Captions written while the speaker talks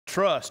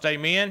trust.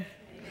 Amen?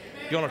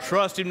 You're going to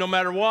trust him no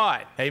matter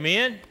what.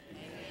 Amen?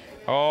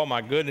 Oh,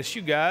 my goodness.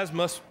 You guys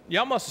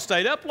y'all must have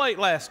stayed up late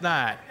last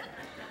night.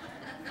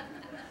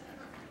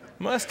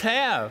 Must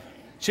have.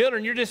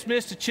 Children, you're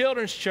dismissed to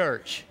children's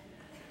church.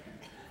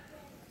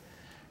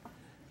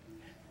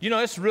 You know,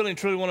 it's really and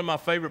truly one of my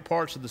favorite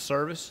parts of the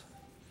service.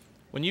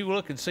 When you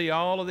look and see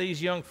all of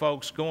these young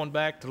folks going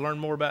back to learn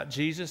more about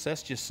Jesus,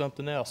 that's just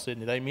something else,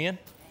 isn't it? Amen?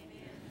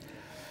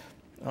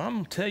 I'm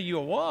going to tell you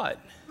what.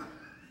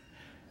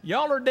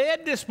 Y'all are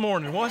dead this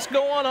morning. What's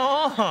going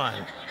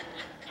on?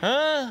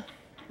 Huh?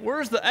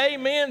 Where's the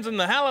amens and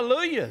the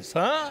hallelujahs,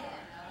 huh?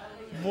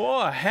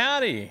 Boy,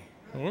 howdy.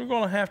 We're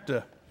going to have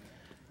to,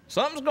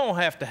 something's going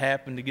to have to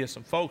happen to get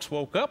some folks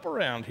woke up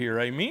around here.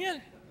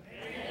 Amen?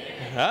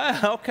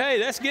 Okay,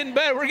 that's getting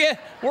better.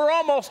 We're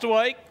almost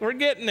awake. We're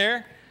getting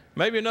there.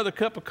 Maybe another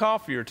cup of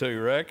coffee or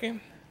two, reckon?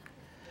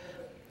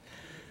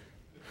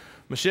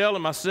 Michelle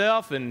and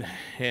myself and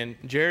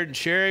Jared and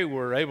Sherry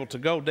were able to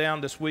go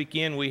down this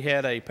weekend. We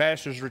had a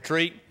pastor's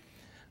retreat.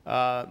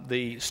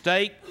 The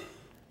state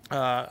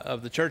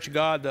of the Church of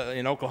God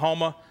in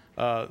Oklahoma,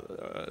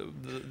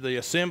 the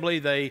assembly,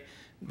 they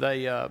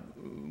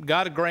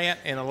got a grant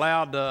and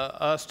allowed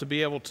us to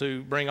be able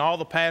to bring all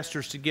the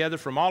pastors together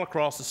from all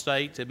across the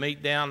state to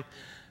meet down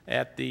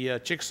at the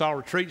Chickasaw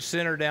Retreat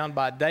Center down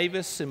by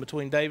Davis, in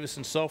between Davis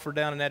and Sulphur,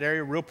 down in that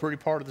area, real pretty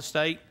part of the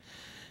state.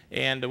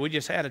 And we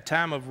just had a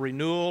time of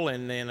renewal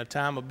and a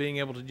time of being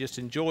able to just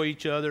enjoy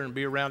each other and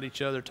be around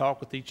each other, talk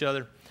with each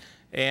other.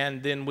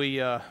 And then we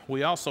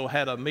also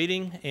had a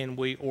meeting, and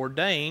we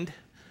ordained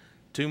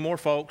 2 more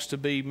folks to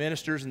be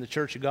ministers in the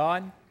Church of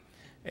God.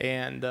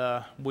 And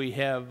we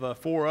have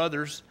 4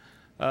 others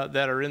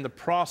that are in the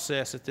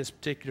process at this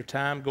particular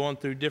time, going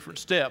through different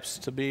steps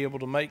to be able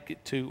to make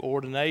it to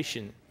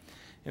ordination.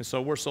 And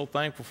so we're so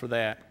thankful for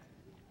that.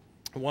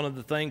 One of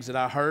the things that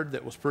I heard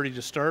that was pretty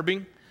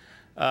disturbing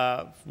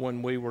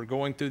when we were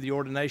going through the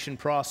ordination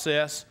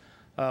process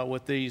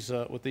with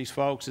these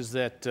folks is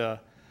that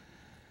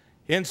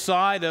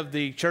inside of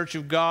the Church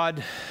of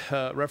God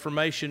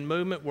Reformation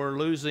movement, we're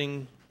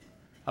losing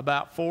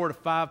about 4 to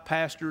 5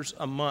 pastors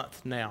a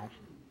month now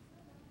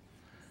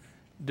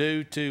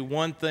due to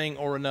one thing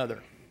or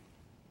another.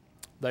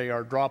 They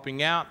are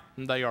dropping out,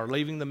 and they are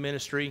leaving the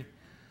ministry,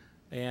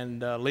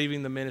 and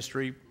leaving the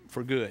ministry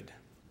for good.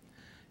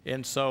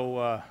 And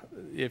so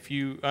if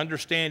you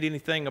understand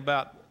anything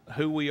about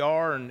who we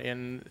are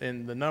and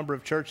the number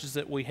of churches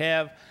that we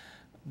have,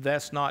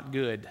 that's not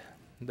good.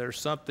 There's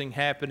something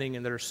happening,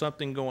 and there's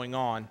something going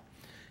on,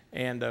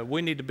 and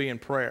we need to be in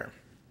prayer.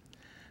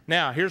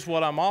 Now, here's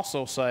what I'm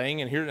also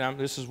saying, and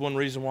this is one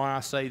reason why I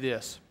say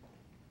this.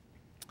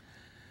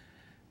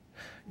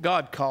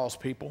 God calls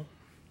people.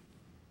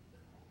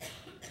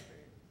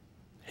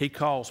 He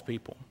calls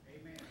people.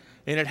 Amen.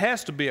 And it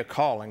has to be a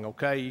calling,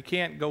 okay? You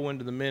can't go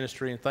into the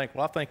ministry and think,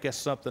 well, I think that's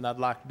something I'd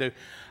like to do.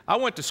 I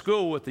went to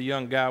school with a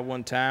young guy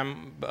one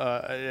time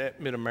at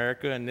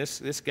Mid-America, and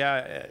this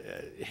guy,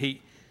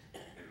 he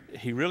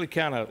really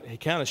kind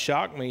of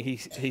shocked me.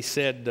 He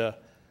said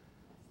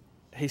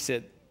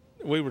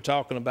we were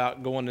talking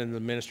about going into the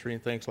ministry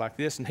and things like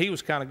this, and he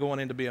was kind of going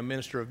in to be a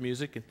minister of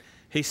music, and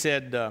he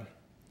said,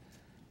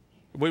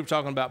 we were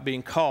talking about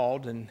being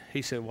called, and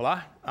he said,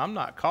 well, I'm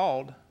not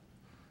called.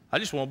 I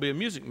just want to be a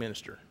music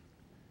minister.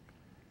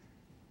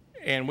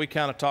 And we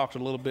kind of talked a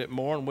little bit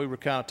more, and we were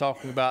kind of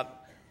talking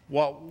about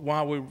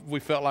why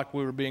we felt like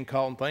we were being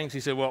called and things. He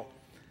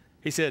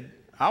said,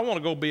 I want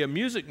to go be a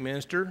music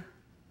minister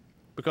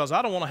because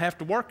I don't want to have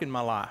to work in my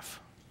life.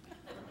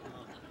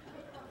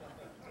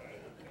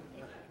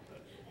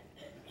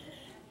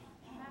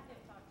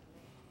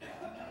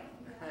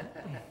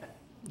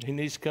 He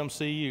needs to come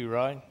see you,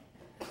 right?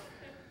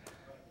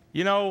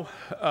 You know,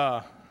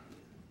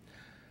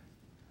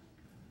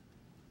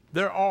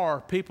 there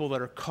are people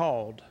that are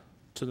called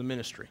to the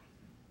ministry.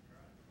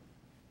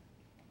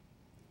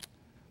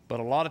 But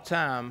a lot of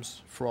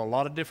times, for a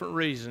lot of different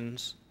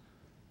reasons,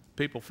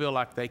 people feel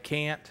like they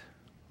can't,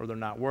 or they're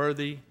not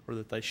worthy, or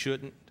that they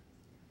shouldn't.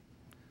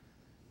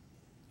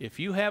 If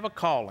you have a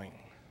calling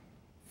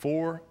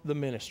for the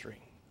ministry,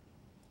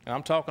 and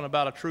I'm talking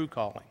about a true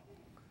calling,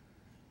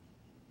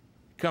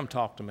 come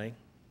talk to me.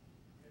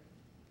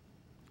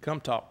 Come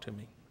talk to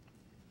me.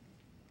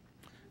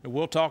 And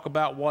we'll talk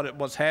about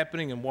what's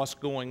happening and what's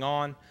going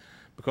on,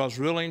 because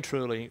really and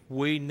truly,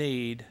 we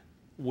need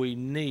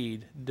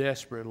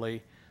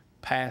desperately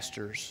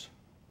pastors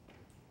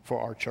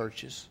for our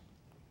churches.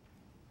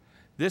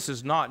 This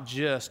is not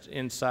just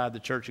inside the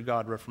Church of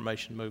God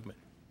Reformation movement.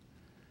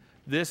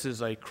 This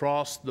is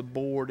across the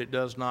board. It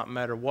does not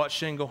matter what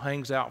shingle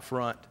hangs out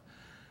front.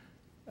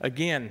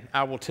 Again,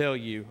 I will tell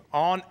you,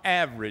 on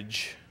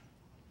average,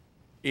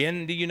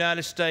 in the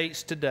United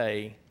States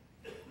today,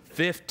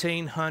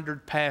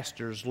 1,500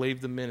 pastors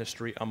leave the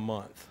ministry a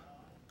month.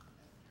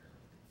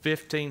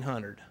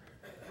 1,500.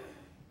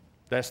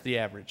 That's the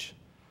average.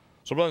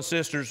 So, brothers and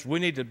sisters, we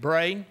need to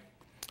pray.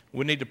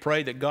 We need to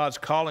pray that God's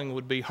calling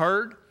would be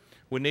heard.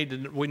 We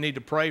need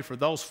to pray for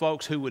those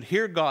folks who would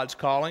hear God's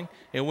calling,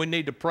 and we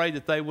need to pray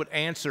that they would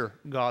answer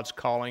God's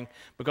calling.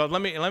 Because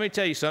let me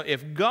tell you something.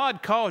 If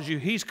God calls you,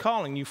 He's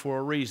calling you for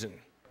a reason.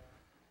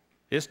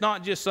 It's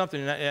not just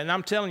something, and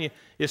I'm telling you,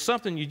 it's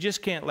something you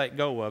just can't let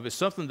go of. It's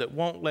something that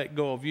won't let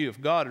go of you. If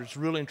God is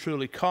really and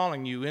truly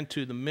calling you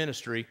into the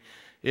ministry,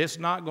 it's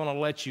not going to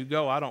let you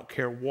go. I don't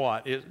care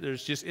what.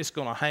 It's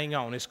going to hang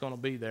on. It's going to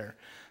be there.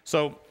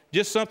 So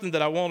just something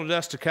that I wanted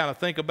us to kind of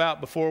think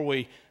about before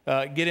we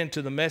get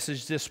into the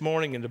message this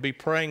morning and to be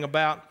praying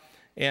about.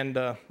 And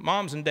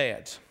moms and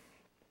dads,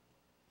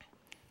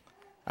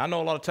 I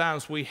know a lot of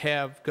times we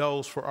have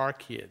goals for our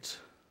kids.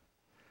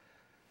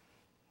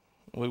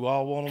 We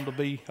all want them to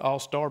be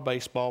all-star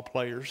baseball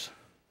players,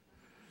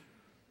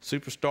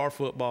 superstar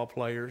football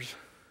players.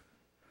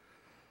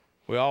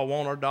 We all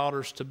want our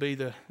daughters to be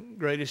the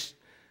greatest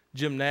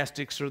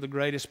gymnastics or the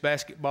greatest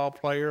basketball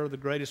player or the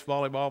greatest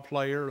volleyball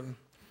player or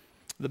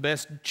the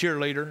best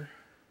cheerleader.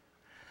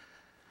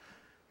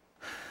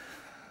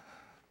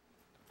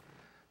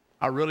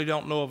 I really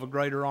don't know of a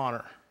greater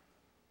honor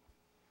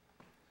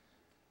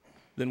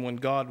than when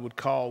God would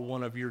call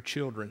one of your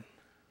children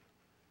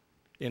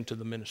into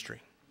the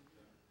ministry.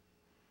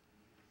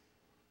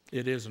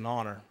 It is an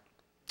honor.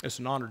 It's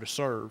an honor to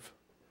serve.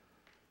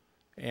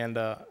 And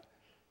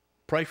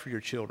pray for your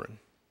children.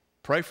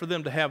 Pray for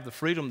them to have the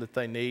freedom that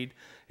they need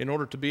in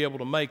order to be able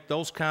to make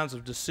those kinds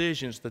of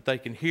decisions that they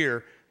can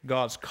hear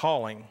God's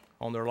calling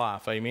on their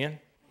life. Amen?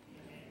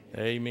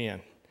 Amen.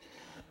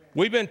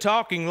 We've been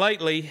talking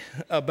lately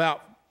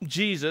about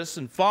Jesus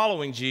and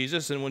following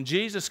Jesus. And when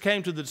Jesus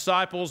came to the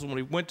disciples, and when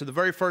he went to the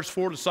very first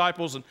 4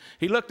 disciples, and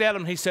he looked at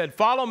them and he said,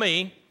 "Follow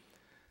me,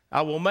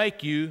 I will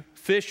make you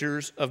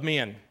fishers of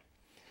men."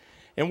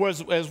 And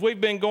as we've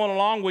been going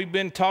along, we've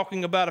been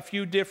talking about a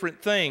few different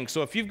things.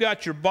 So if you've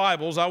got your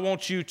Bibles, I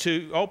want you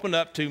to open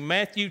up to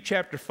Matthew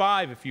chapter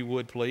 5, if you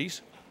would,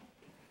 please.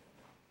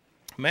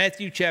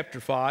 Matthew chapter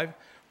 5.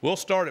 We'll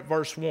start at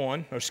verse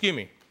 1. Or excuse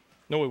me.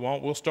 No, we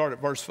won't. We'll start at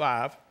verse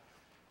 5.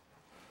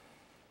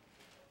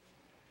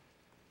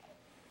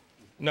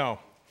 No.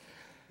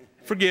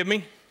 Forgive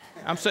me.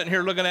 I'm sitting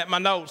here looking at my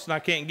notes and I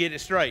can't get it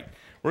straight.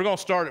 We're going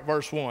to start at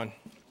verse 1.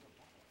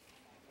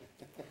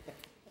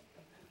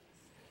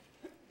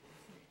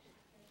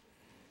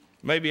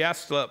 Maybe I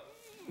slept,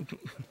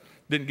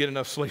 didn't get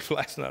enough sleep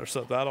last night or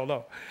something. I don't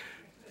know.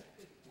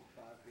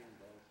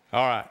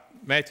 All right.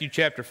 Matthew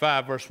chapter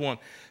 5, verse 1.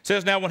 It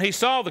says, "Now when he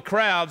saw the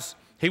crowds,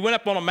 he went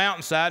up on a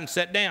mountainside and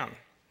sat down.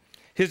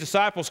 His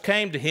disciples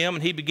came to him,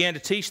 and he began to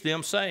teach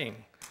them,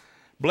 saying,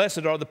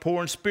 'Blessed are the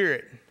poor in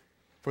spirit,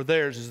 for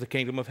theirs is the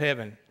kingdom of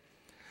heaven.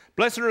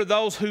 Blessed are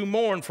those who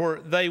mourn, for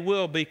they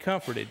will be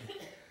comforted.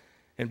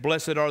 And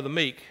blessed are the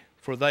meek,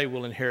 for they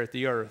will inherit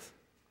the earth.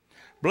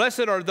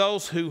 Blessed are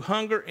those who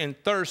hunger and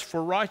thirst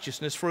for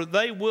righteousness, for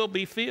they will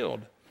be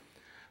filled.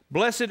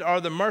 Blessed are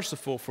the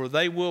merciful, for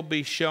they will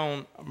be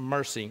shown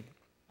mercy.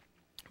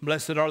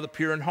 Blessed are the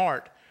pure in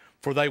heart,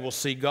 for they will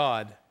see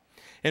God.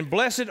 And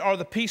blessed are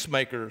the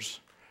peacemakers,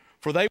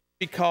 for they will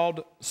be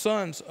called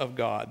sons of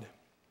God.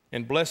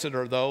 And blessed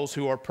are those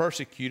who are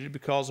persecuted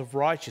because of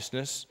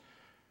righteousness,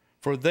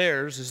 for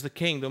theirs is the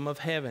kingdom of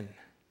heaven.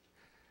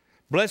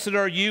 Blessed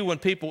are you when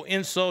people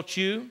insult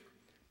you,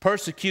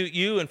 persecute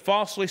you, and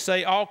falsely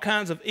say all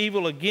kinds of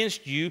evil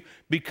against you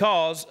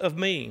because of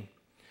me.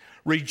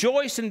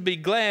 Rejoice and be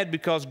glad,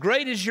 because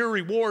great is your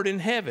reward in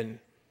heaven.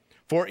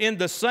 For in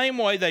the same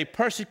way they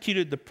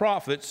persecuted the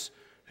prophets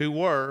who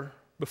were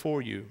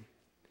before you."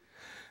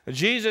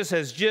 Jesus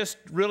has just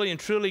really and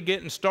truly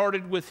getting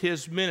started with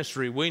his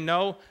ministry. We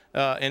know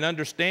and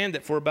understand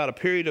that for about a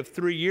period of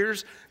 3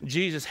 years,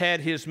 Jesus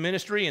had his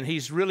ministry, and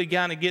he's really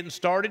kind of getting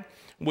started.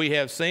 We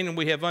have seen and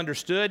we have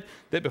understood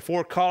that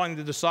before calling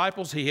the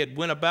disciples, he had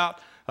went about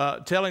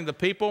telling the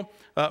people,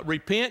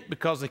 repent,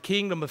 because the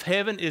kingdom of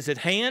heaven is at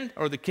hand,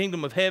 or the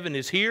kingdom of heaven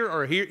is here,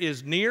 or here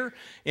is near.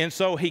 And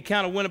so he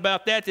kind of went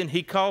about that. Then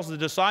he calls the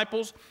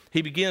disciples.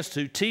 He begins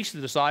to teach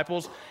the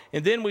disciples.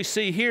 And then we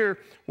see here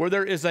where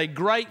there is a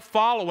great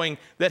following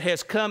that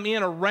has come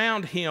in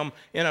around him,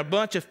 and a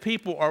bunch of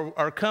people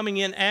are coming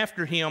in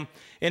after him.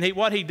 And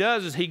what he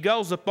does is he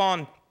goes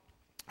upon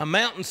a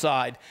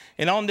mountainside.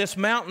 And on this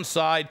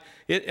mountainside,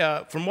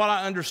 from what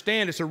I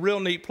understand, it's a real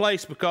neat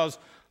place, because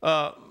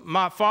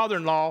my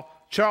father-in-law,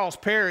 Charles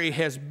Perry,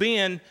 has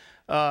been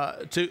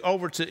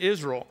over to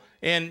Israel,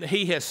 and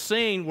he has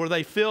seen where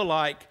they feel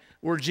like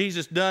where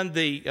Jesus done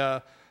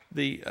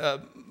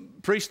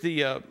preached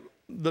the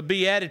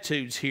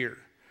Beatitudes here.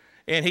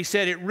 And he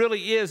said it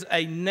really is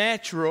a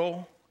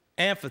natural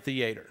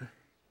amphitheater.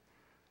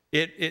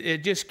 It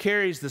just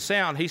carries the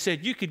sound. He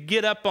said you could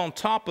get up on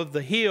top of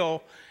the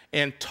hill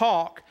and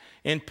talk,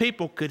 and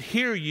people could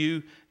hear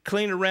you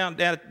clean around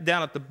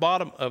down at the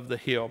bottom of the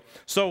hill.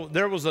 So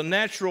there was a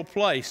natural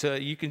place.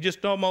 You can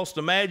just almost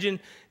imagine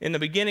in the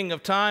beginning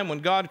of time when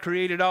God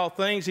created all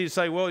things, he'd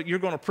say, well, you're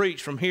going to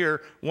preach from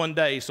here one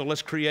day, so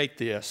let's create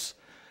this.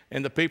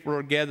 And the people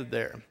are gathered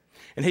there.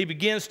 And he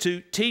begins to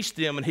teach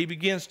them, and he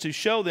begins to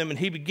show them, and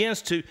he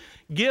begins to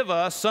give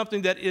us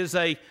something that is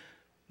a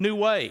new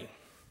way.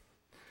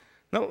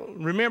 No,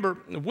 remember,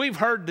 we've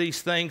heard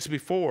these things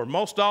before.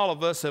 Most all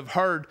of us have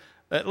heard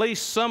at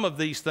least some of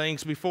these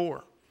things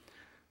before.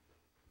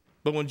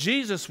 But when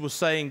Jesus was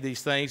saying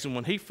these things, and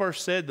when he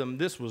first said them,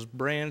 this was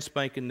brand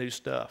spanking new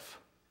stuff.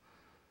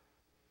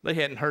 They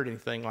hadn't heard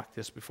anything like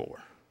this before.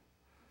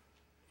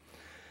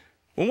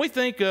 When we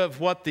think of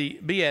what the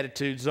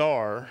Beatitudes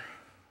are,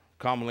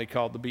 commonly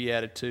called the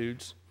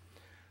Beatitudes,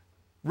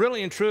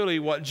 really and truly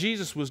what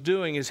Jesus was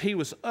doing is he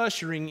was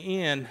ushering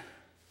in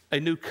a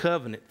new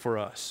covenant for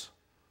us.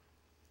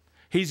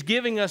 He's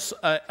giving us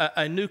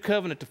a new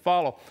covenant to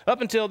follow. Up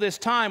until this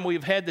time,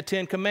 we've had the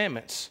Ten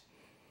Commandments.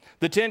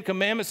 The Ten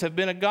Commandments have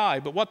been a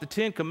guide, but what the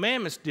Ten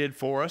Commandments did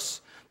for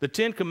us, the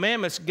Ten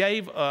Commandments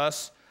gave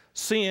us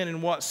sin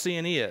and what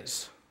sin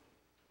is,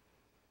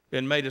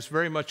 and made us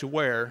very much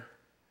aware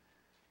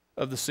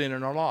of the sin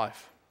in our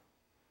life.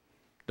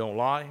 Don't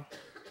lie,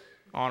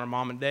 honor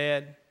mom and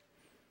dad,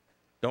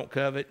 don't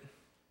covet,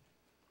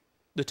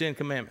 the Ten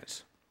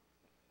Commandments.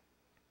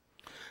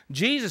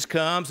 Jesus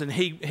comes and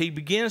he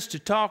begins to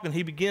talk and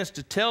he begins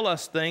to tell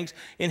us things,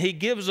 and he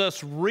gives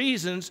us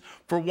reasons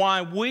for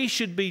why we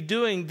should be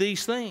doing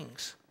these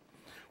things.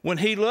 When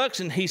he looks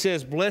and he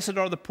says, "Blessed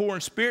are the poor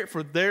in spirit,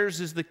 for theirs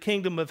is the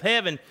kingdom of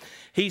heaven,"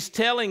 he's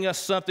telling us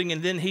something,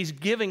 and then he's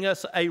giving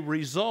us a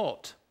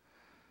result.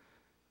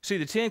 See,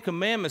 the Ten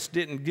Commandments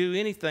didn't do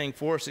anything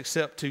for us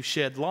except to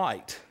shed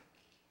light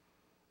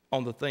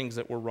on the things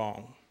that were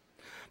wrong.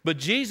 But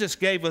Jesus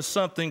gave us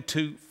something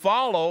to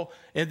follow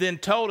and then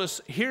told us,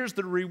 here's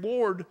the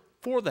reward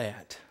for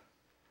that.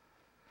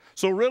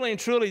 So really and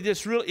truly,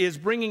 this really is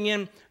bringing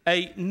in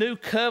a new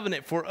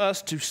covenant for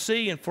us to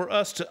see and for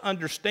us to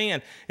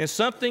understand, and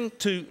something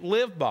to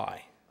live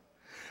by.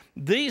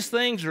 These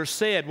things are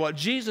said, what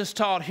Jesus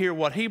taught here,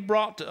 what he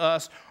brought to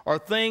us, are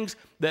things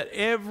that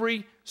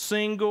every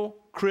single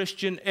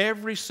Christian,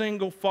 every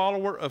single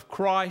follower of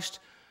Christ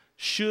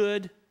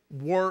should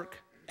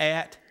work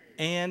at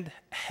and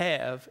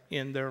have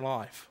in their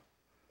life.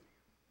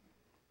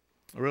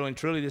 Really and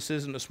truly, this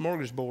isn't a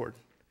smorgasbord.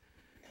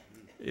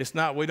 It's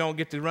not, we don't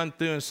get to run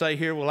through and say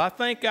here, well, I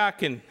think I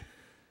can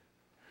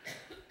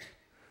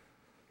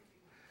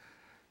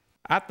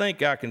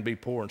be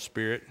poor in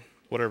spirit,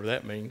 whatever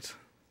that means.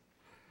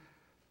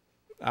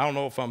 I don't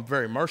know if I'm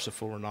very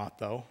merciful or not,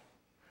 though.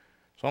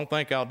 So I don't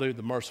think I'll do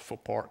the merciful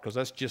part, because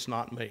that's just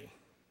not me,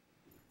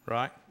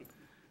 right?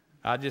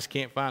 I just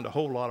can't find a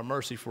whole lot of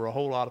mercy for a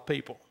whole lot of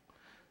people.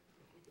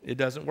 It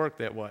doesn't work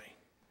that way.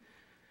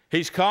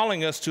 He's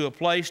calling us to a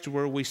place to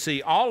where we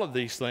see all of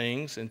these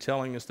things and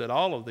telling us that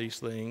all of these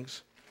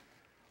things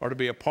are to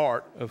be a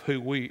part of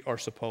who we are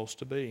supposed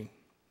to be.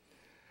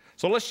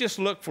 So let's just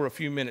look for a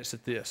few minutes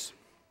at this.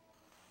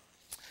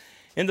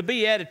 In the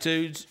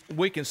Beatitudes,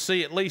 we can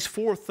see at least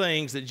 4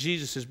 things that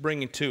Jesus is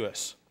bringing to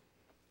us.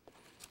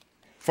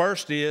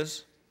 First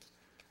is,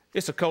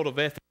 it's a code of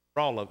ethics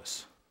for all of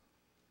us.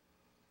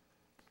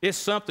 It's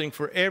something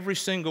for every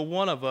single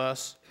one of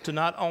us to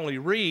not only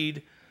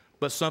read,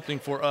 but something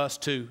for us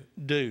to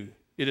do.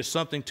 It is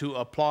something to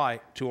apply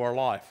to our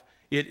life.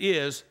 It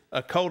is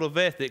a code of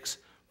ethics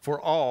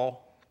for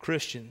all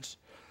Christians.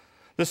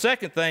 The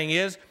second thing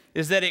is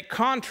that it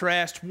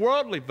contrasts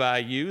worldly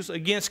values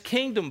against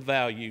kingdom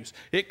values.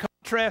 It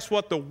contrasts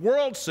what the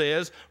world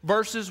says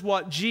versus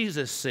what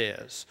Jesus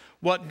says,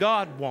 what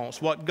God wants,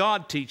 what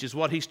God teaches,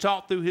 what he's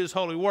taught through his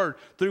holy word,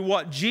 through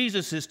what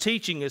Jesus is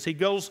teaching as he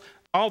goes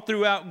all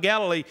throughout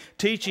Galilee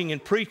teaching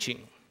and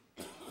preaching.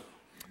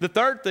 The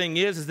third thing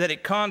is that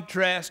it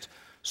contrasts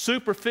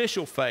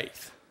superficial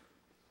faith,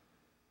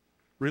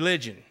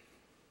 religion,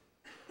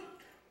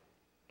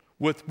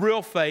 with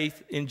real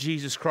faith in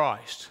Jesus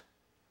Christ,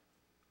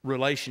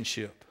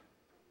 relationship.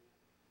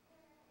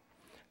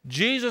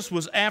 Jesus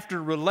was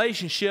after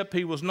relationship.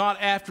 He was not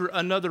after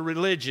another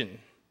religion.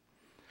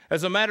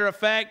 As a matter of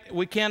fact,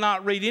 we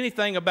cannot read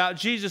anything about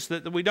Jesus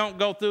that we don't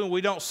go through and we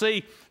don't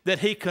see that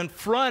he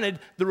confronted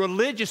the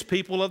religious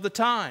people of the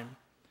time.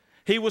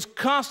 He was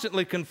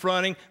constantly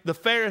confronting the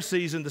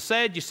Pharisees and the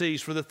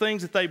Sadducees for the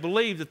things that they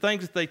believed, the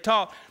things that they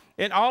taught,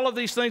 and all of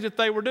these things that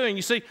they were doing.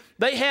 You see,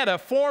 they had a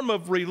form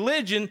of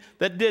religion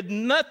that did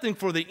nothing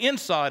for the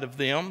inside of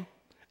them.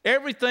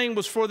 Everything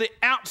was for the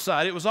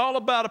outside. It was all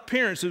about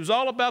appearance. It was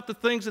all about the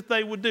things that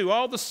they would do,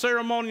 all the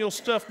ceremonial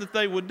stuff that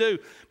they would do.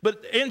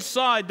 But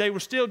inside, they were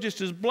still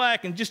just as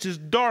black and just as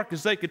dark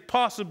as they could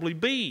possibly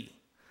be,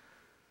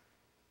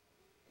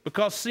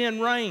 because sin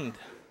reigned.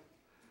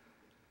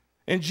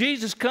 And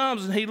Jesus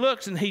comes and he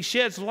looks and he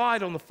sheds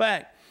light on the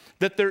fact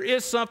that there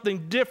is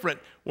something different.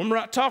 When we're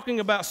not talking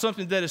about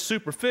something that is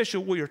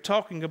superficial, we are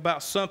talking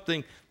about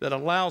something that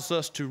allows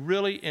us to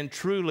really and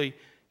truly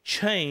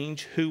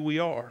change who we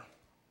are.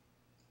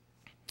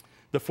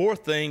 The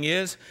fourth thing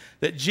is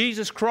that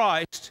Jesus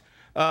Christ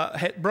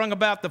had brought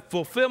about the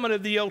fulfillment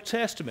of the Old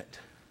Testament.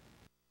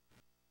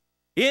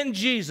 In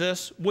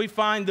Jesus, we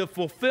find the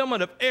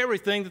fulfillment of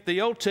everything that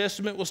the Old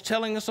Testament was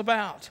telling us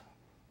about.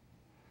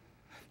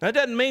 Now, that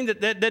doesn't mean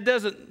that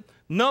doesn't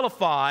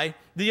nullify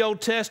the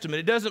Old Testament.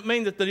 It doesn't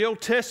mean that the Old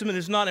Testament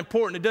is not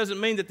important. It doesn't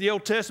mean that the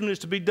Old Testament is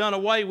to be done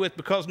away with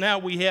because now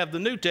we have the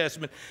New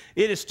Testament.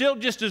 It is still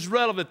just as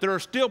relevant. There are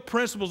still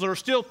principles. There are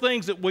still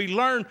things that we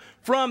learn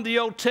from the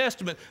Old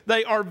Testament.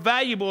 They are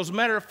valuable. As a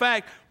matter of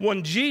fact,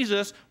 when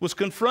Jesus was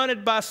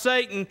confronted by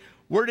Satan,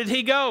 where did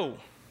he go?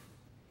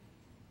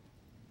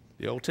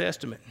 The Old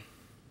Testament.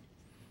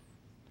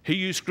 He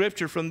used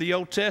Scripture from the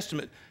Old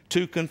Testament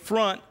to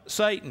confront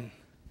Satan.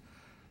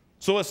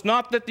 So it's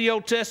not that the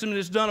Old Testament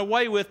is done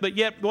away with, but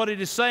yet what it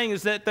is saying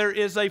is that there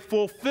is a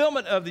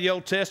fulfillment of the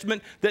Old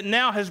Testament that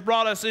now has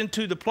brought us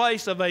into the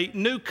place of a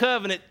new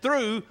covenant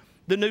through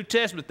the New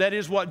Testament. That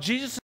is what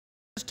Jesus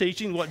is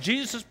teaching, what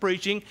Jesus is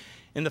preaching,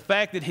 and the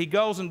fact that he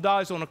goes and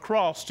dies on a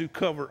cross to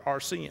cover our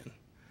sin.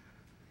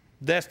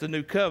 That's the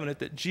new covenant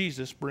that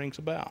Jesus brings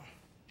about.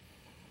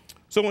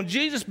 So when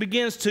Jesus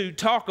begins to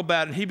talk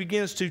about it, he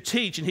begins to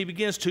teach, and he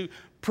begins to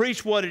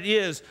preach what it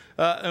is,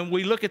 and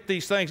we look at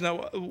these things.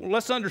 Now,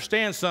 let's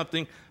understand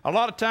something. A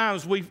lot of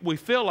times we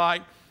feel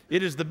like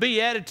it is the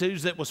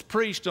Beatitudes that was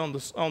preached on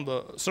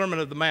the Sermon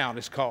of the Mount,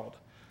 it's called.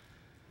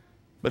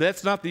 But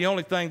that's not the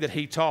only thing that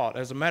he taught.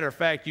 As a matter of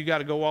fact, you got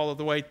to go all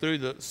the way through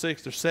the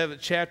 6th or 7th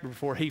chapter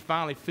before he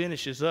finally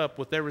finishes up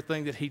with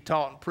everything that he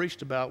taught and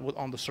preached about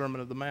on the Sermon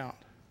of the Mount.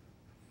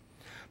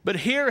 But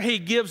here he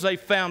gives a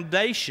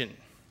foundation.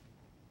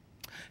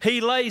 He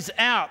lays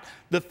out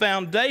the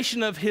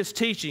foundation of his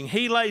teaching.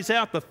 He lays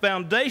out the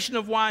foundation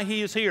of why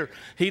he is here.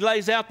 He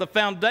lays out the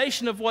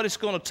foundation of what it's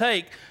going to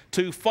take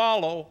to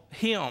follow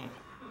him.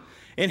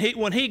 And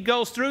when he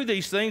goes through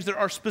these things, there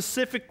are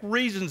specific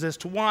reasons as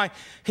to why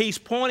he's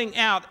pointing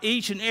out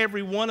each and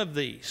every one of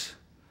these.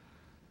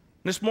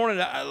 This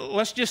morning,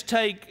 let's just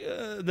take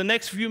the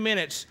next few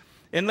minutes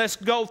and let's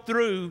go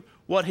through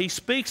what he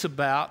speaks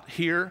about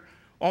here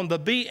on the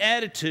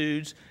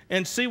Beatitudes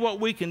and see what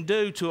we can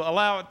do to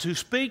allow it to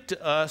speak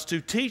to us,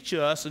 to teach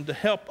us, and to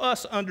help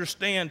us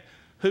understand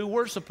who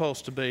we're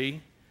supposed to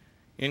be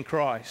in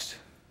Christ.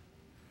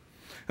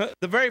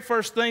 The very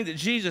first thing that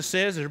Jesus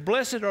says is,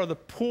 "Blessed are the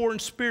poor in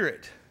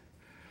spirit,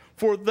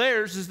 for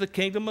theirs is the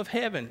kingdom of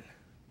heaven."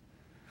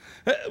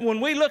 When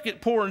we look at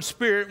poor in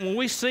spirit, when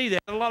we see that,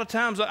 a lot of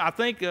times I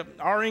think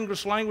our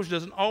English language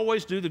doesn't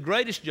always do the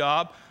greatest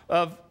job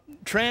of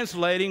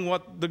translating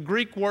what the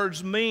Greek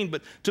words mean.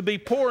 But to be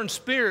poor in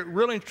spirit,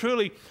 really and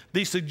truly,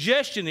 the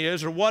suggestion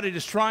is, or what it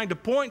is trying to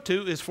point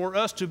to, is for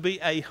us to be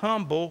a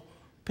humble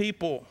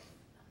people.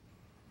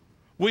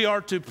 We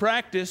are to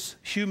practice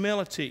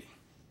humility.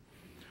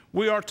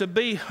 We are to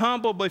be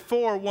humble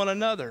before one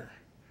another.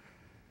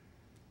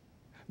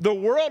 The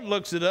world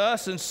looks at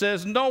us and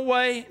says, "No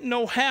way,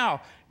 no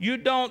how. You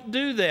don't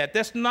do that.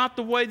 That's not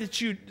the way that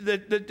you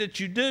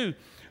do.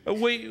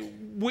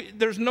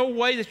 There's no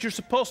way that you're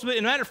supposed to be." As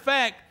a matter of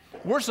fact,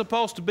 we're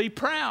supposed to be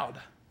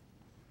proud.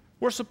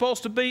 We're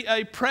supposed to be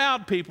a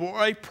proud people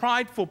or a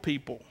prideful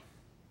people.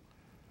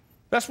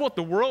 That's what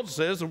the world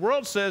says. The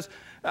world says,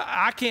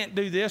 "I can't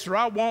do this," or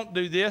 "I won't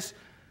do this."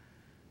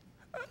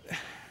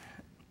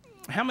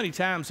 How many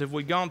times have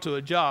we gone to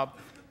a job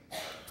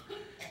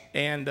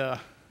and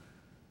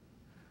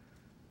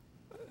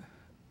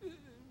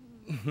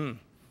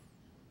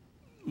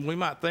we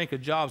might think a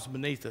job's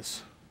beneath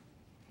us?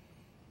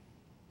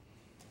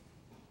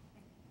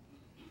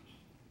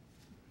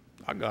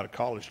 I got a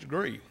college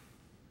degree.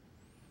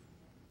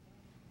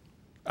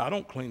 I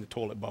don't clean the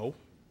toilet bowl.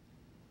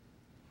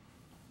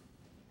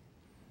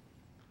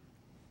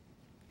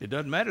 It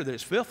doesn't matter that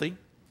it's filthy.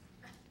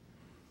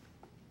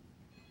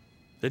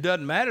 It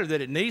doesn't matter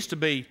that it needs to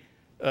be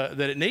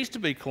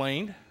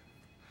cleaned.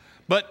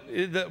 But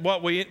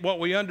what we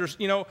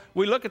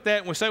we look at that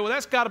and we say, well,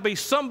 that's got to be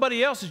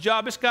somebody else's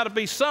job. It's got to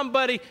be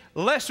somebody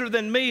lesser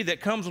than me that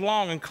comes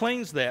along and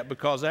cleans that,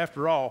 because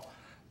after all,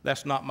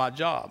 that's not my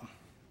job.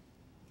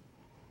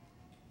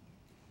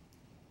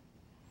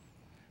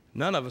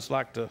 None of us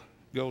like to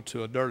go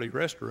to a dirty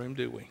restroom,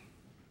 do we?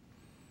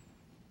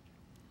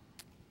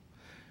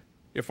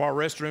 If our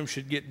restroom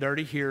should get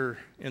dirty here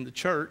in the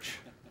church,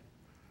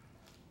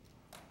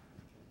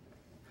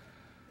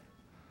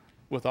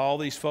 with all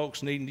these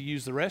folks needing to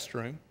use the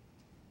restroom,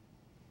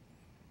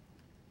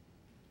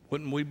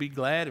 wouldn't we be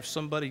glad if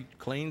somebody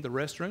cleaned the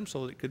restroom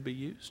so that it could be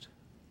used?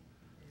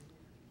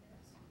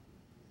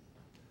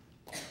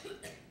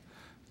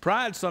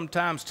 Pride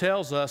sometimes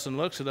tells us and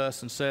looks at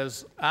us and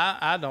says,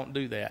 I don't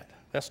do that.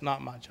 That's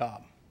not my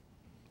job.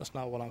 That's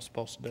not what I'm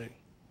supposed to do.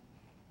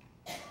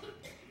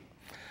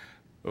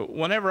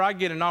 Whenever I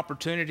get an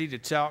opportunity to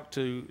talk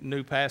to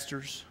new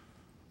pastors,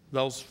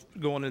 those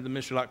going into the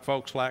ministry like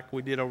folks like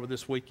we did over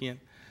this weekend,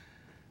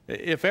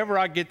 if ever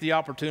I get the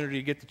opportunity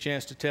to get the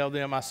chance to tell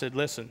them, I said,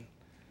 listen,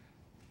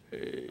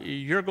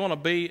 you're going to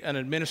be an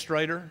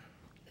administrator.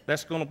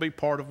 That's going to be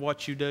part of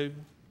what you do.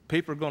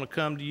 People are going to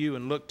come to you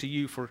and look to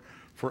you for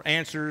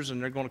answers,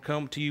 and they're going to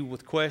come to you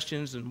with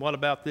questions, and what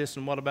about this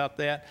and what about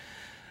that?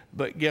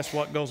 But guess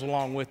what goes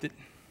along with it?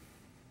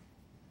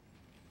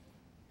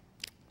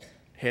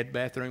 Head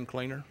bathroom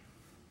cleaner.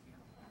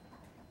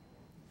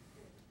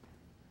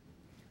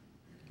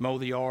 Mow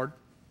the yard.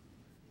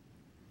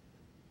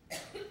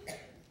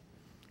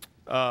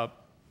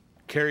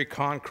 carry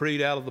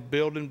concrete out of the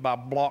building by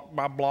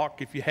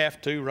block if you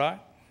have to, right?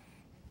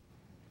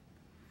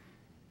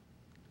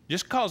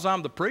 Just because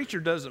I'm the preacher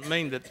doesn't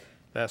mean that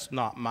that's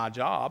not my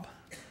job.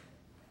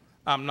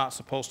 I'm not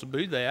supposed to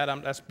do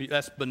that.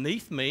 That's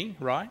beneath me,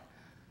 right?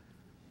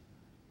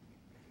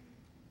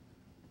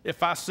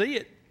 If I see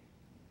it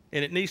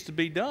and it needs to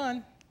be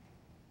done,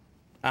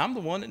 I'm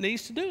the one that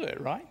needs to do it,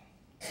 right?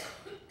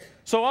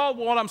 So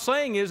what I'm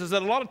saying is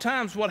that a lot of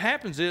times what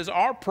happens is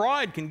our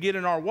pride can get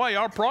in our way.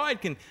 Our pride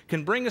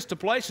can bring us to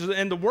places,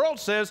 and the world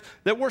says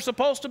that we're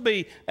supposed to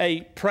be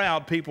a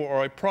proud people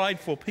or a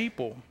prideful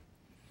people.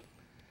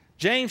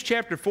 James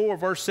chapter 4,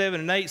 verse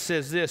 7 and 8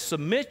 says this,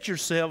 "Submit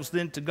yourselves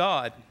then to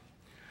God.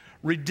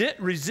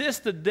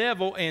 Resist the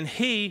devil, and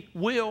he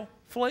will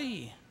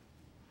flee."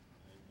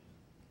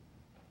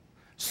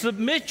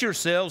 Submit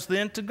yourselves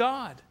then to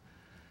God.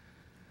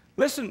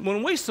 Listen,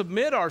 when we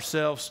submit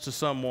ourselves to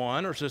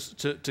someone or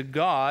to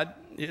God,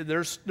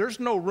 there's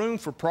no room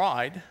for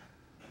pride.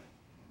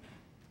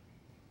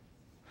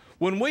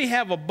 When we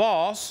have a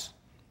boss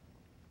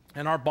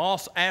and our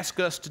boss asks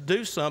us to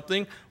do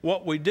something,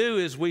 what we do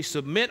is we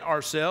submit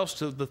ourselves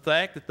to the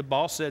fact that the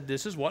boss said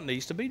this is what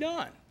needs to be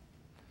done.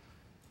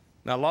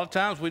 Now, a lot of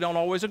times we don't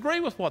always agree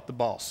with what the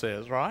boss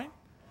says, right?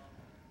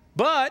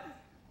 But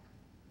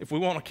if we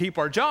want to keep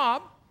our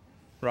job,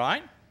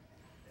 right?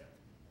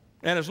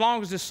 And as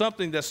long as it's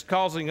something that's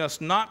causing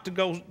us not to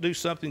go do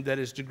something that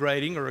is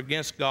degrading or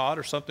against God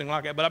or something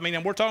like that. But I mean,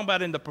 and we're talking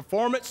about in the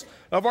performance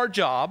of our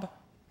job,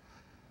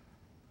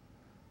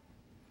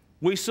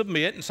 we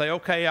submit and say,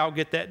 okay, I'll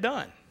get that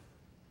done.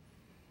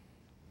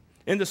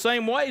 In the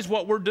same ways,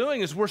 what we're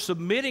doing is we're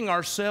submitting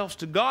ourselves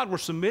to God. We're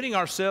submitting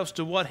ourselves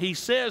to what He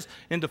says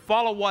and to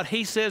follow what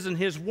He says in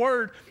His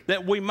Word,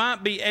 that we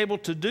might be able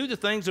to do the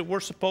things that we're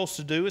supposed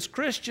to do as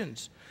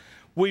Christians.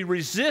 We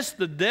resist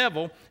the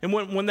devil, and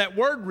when that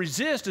word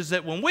resist is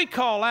that when we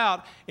call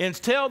out and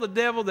tell the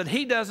devil that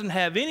he doesn't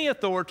have any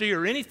authority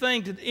or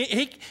anything,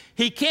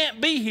 he can't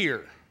be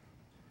here.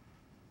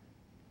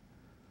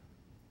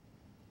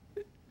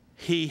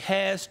 He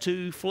has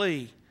to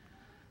flee.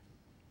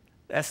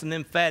 That's an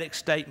emphatic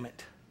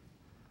statement.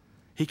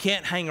 He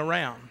can't hang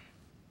around.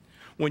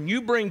 When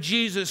you bring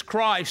Jesus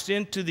Christ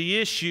into the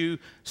issue,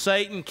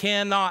 Satan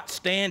cannot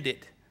stand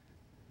it.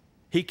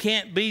 He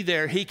can't be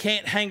there. He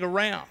can't hang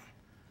around.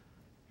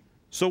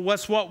 So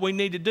what's what we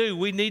need to do?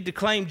 We need to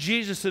claim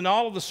Jesus in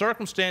all of the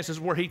circumstances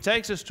where He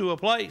takes us to a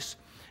place.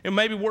 And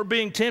maybe we're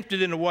being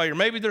tempted in a way, or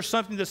maybe there's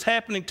something that's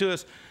happening to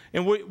us,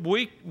 and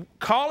we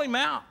call Him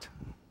out.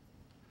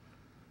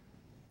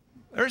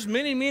 There's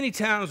many, many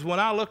times when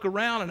I look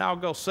around and I'll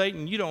go,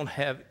 Satan, you don't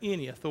have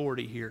any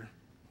authority here.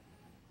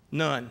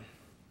 None.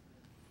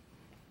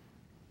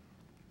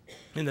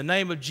 In the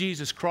name of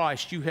Jesus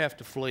Christ, you have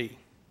to flee.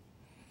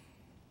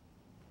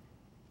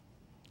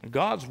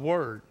 God's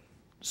Word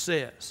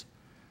says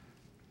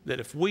that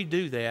if we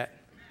do that,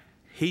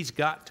 He's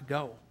got to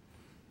go.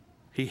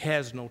 He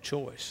has no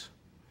choice.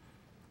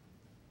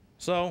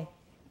 So,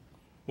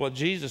 what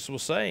Jesus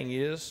was saying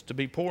is to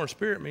be poor in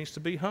spirit means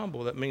to be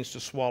humble. That means to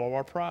swallow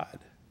our pride.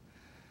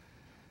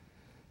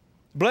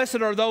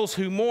 Blessed are those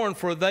who mourn,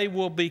 for they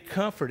will be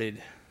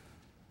comforted.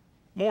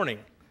 Mourning.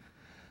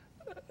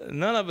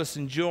 None of us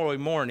enjoy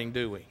mourning,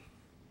 do we?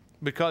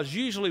 Because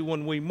usually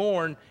when we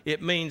mourn,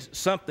 it means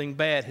something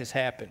bad has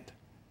happened.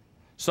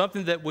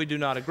 Something that we do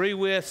not agree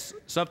with,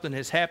 something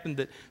has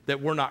happened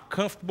that we're not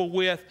comfortable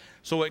with,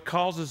 so it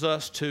causes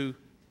us to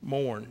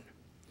mourn.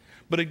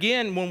 But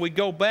again, when we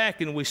go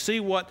back and we see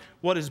what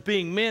is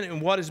being meant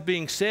and what is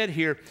being said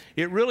here,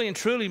 it really and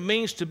truly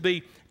means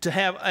to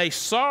have a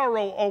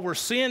sorrow over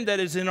sin that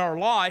is in our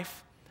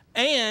life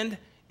and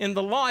in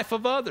the life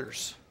of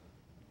others.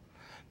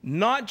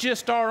 Not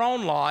just our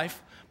own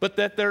life, but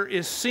that there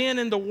is sin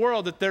in the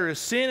world, that there is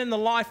sin in the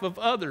life of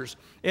others.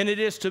 And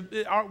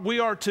we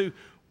are to,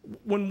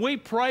 when we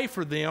pray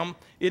for them,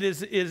 it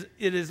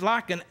is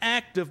like an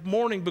act of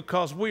mourning,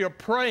 because we are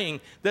praying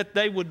that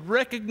they would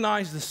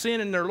recognize the sin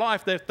in their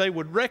life, that they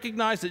would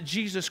recognize that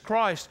Jesus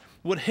Christ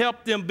would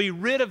help them be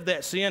rid of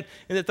that sin,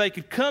 and that they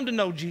could come to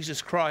know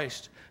Jesus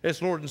Christ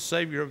as Lord and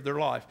Savior of their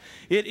life.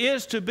 It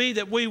is to be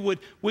that we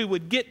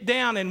would get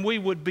down and we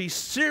would be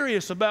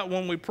serious about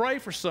when we pray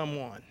for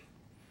someone.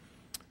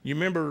 You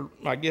remember,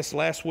 I guess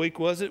last week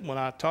was it, when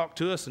I talked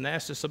to us and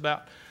asked us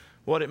about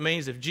what it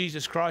means if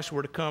Jesus Christ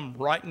were to come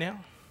right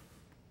now?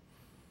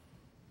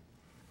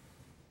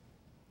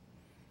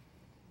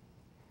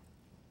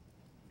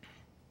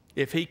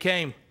 If He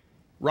came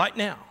right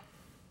now,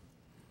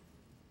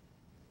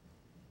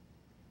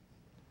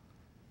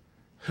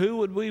 who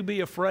would we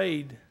be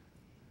afraid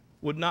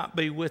would not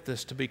be with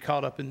us to be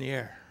caught up in the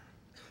air?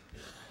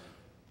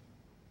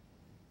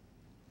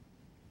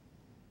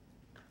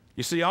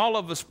 You see, all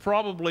of us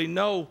probably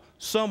know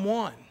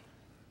someone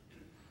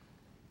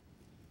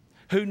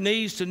who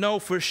needs to know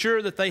for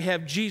sure that they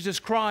have Jesus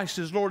Christ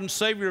as Lord and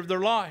Savior of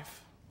their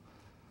life.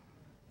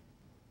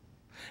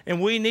 And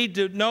we need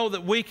to know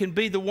that we can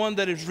be the one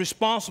that is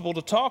responsible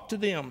to talk to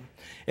them.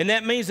 And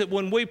that means that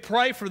when we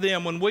pray for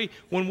them, when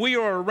we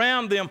are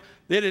around them,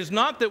 it is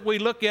not that we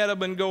look at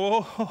them and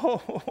go,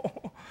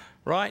 oh,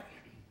 right?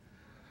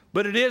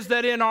 But it is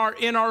that in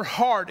our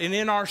heart and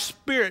in our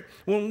spirit,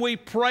 when we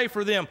pray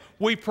for them,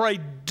 we pray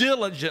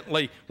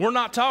diligently. We're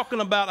not talking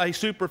about a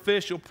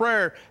superficial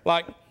prayer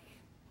like,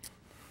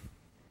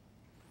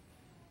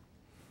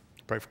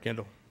 pray for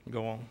Kendall,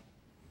 go on.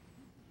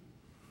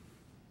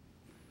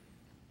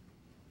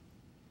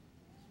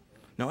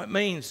 No, it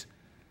means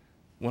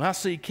when I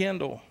see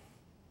Kendall,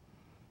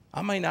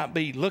 I may not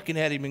be looking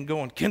at him and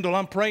going, Kendall,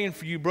 I'm praying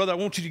for you, brother. I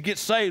want you to get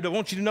saved. I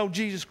want you to know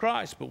Jesus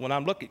Christ. But when I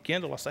look at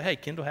Kendall, I say, hey,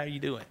 Kendall, how are you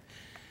doing?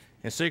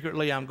 And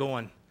secretly I'm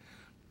going,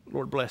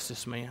 Lord, bless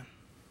this man.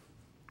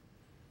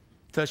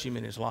 Touch him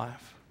in his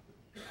life.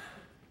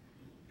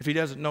 If he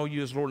doesn't know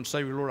you as Lord and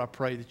Savior, Lord, I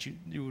pray that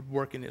you would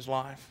work in his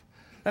life.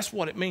 That's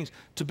what it means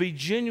to be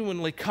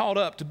genuinely caught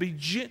up, to be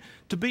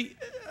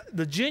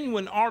the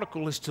genuine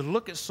article is to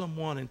look at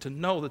someone and to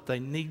know that they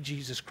need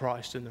Jesus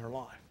Christ in their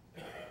life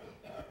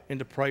and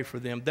to pray for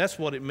them. That's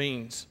what it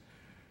means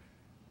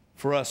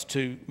for us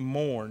to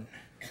mourn.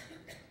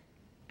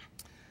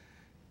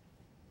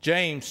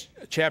 James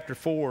chapter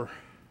 4,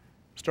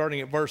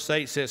 starting at verse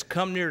 8, says,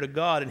 come near to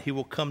God and he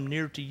will come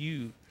near to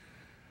you.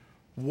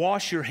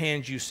 Wash your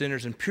hands, you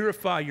sinners, and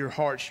purify your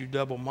hearts, you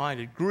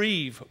double-minded.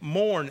 Grieve,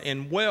 mourn,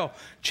 and wail.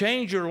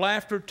 Change your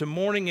laughter to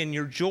mourning and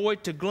your joy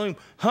to gloom.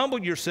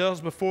 Humble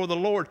yourselves before the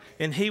Lord,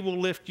 and he will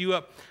lift you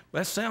up.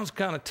 That sounds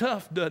kind of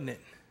tough, doesn't it?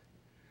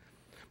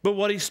 But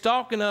what he's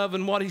talking of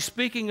and what he's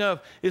speaking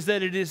of is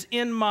that it is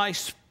in my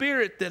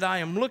spirit that I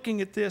am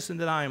looking at this and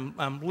that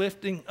I'm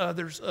lifting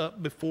others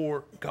up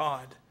before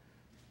God.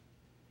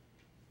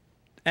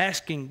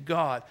 Asking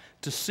God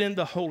to send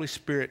the Holy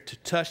Spirit to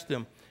touch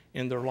them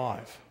in their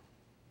life.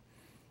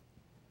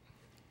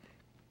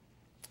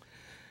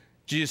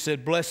 Jesus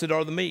said, blessed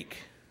are the meek,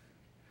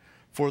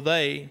 for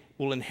they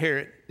will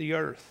inherit the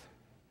earth.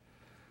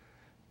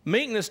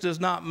 Meekness does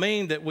not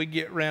mean that we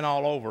get ran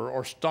all over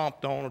or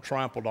stomped on or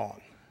trampled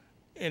on.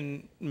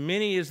 And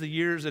many is the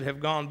years that have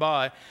gone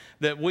by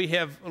that we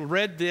have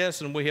read this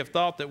and we have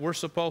thought that we're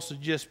supposed to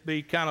just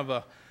be kind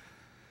of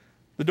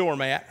the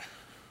doormat.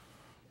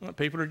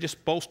 People are just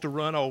supposed to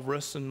run over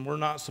us and we're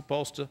not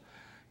supposed to.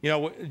 You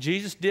know,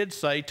 Jesus did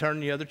say, turn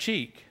the other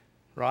cheek,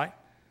 right?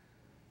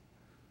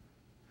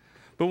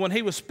 But when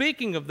he was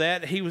speaking of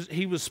that, he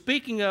was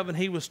speaking of and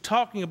he was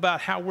talking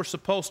about how we're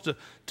supposed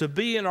to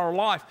be in our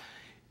life.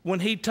 When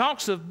he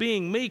talks of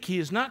being meek, he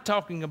is not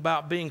talking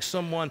about being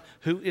someone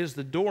who is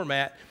the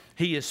doormat.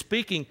 He is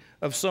speaking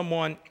of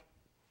someone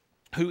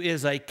who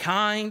is a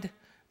kind,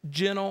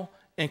 gentle,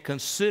 and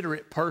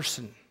considerate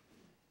person.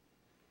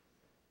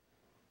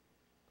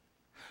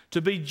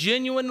 To be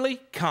genuinely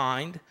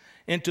kind,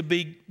 and to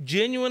be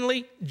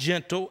genuinely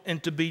gentle,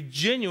 and to be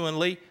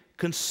genuinely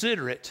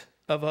considerate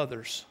of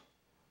others.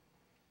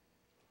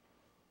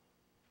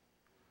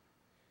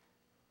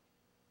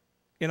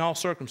 In all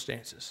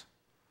circumstances.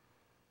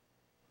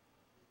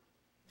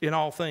 In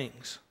all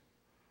things.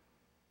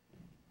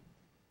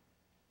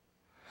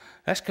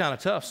 That's kind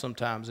of tough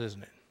sometimes,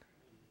 isn't it?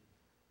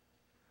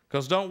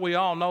 Because don't we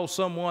all know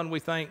someone we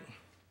think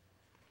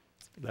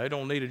they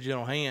don't need a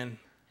gentle hand,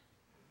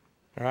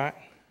 right?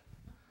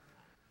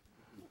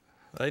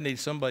 They need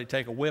somebody to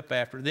take a whip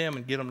after them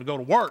and get them to go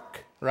to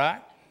work,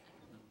 right?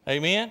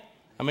 Amen?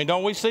 I mean,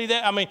 don't we see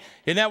that? I mean,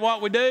 isn't that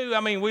what we do? I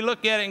mean, we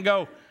look at it and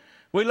go,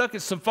 we look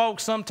at some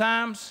folks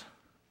sometimes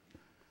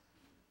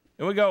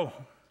and we go,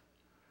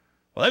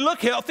 well, they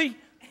look healthy.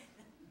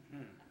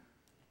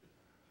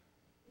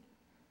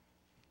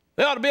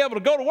 They ought to be able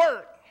to go to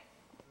work,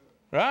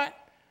 right?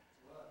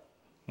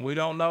 We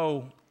don't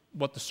know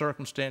what the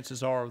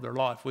circumstances are of their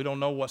life. We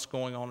don't know what's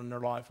going on in their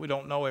life. We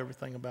don't know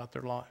everything about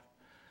their life.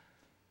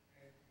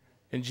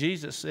 And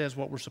Jesus says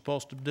what we're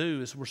supposed to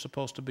do is we're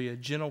supposed to be a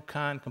gentle,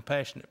 kind,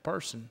 compassionate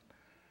person.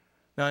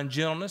 Now, in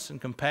gentleness and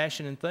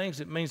compassion and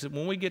things, it means that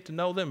when we get to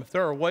know them, if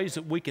there are ways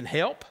that we can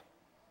help,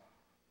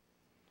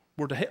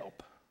 we're to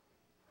help.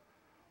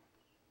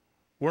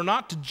 We're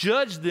not to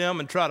judge them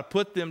and try to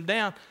put them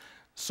down.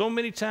 So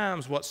many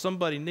times what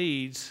somebody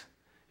needs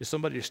is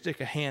somebody to stick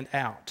a hand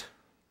out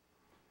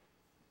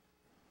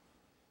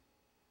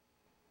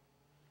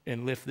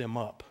and lift them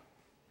up.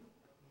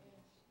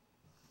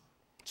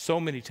 So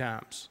many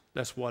times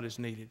that's what is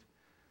needed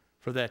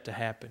for that to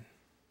happen.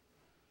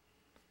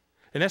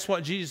 And that's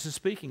what Jesus is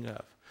speaking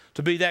of.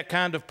 To be that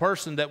kind of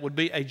person that would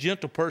be a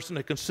gentle person,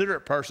 a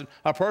considerate person,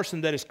 a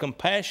person that is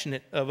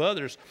compassionate of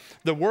others.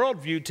 The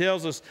worldview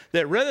tells us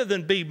that rather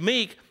than be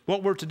meek,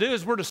 what we're to do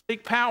is we're to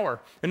seek power.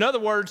 In other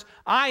words,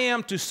 I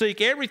am to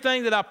seek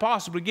everything that I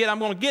possibly get. I'm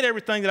going to get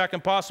everything that I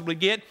can possibly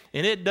get,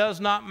 and it does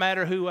not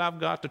matter who I've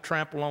got to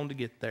trample on to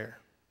get there.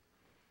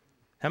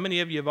 How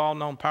many of you have all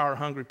known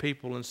power-hungry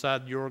people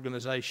inside your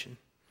organization?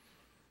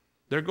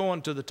 They're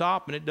going to the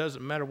top, and it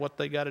doesn't matter what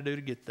they got to do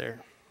to get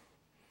there.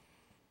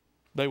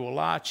 They will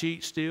lie,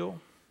 cheat, steal.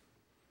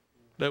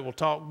 They will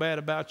talk bad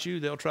about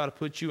you. They'll try to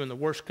put you in the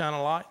worst kind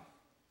of light.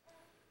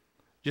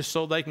 just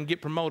so they can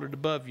get promoted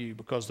above you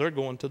because they're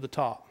going to the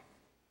top.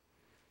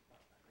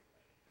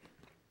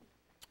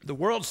 The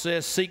world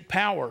says seek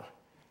power.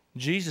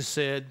 Jesus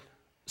said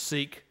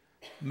seek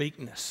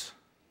meekness.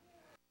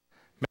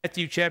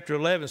 Matthew chapter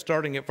 11,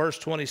 starting at verse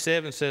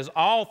 27, says,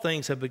 all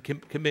things have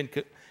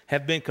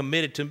been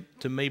committed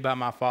to me by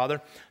my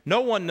Father. No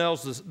one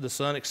knows the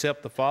Son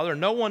except the Father.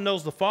 No one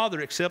knows the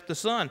Father except the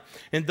Son,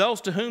 and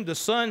those to whom the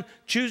Son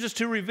chooses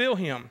to reveal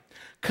him.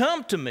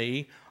 Come to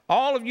me,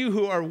 all of you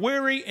who are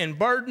weary and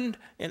burdened,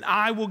 and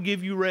I will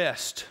give you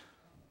rest.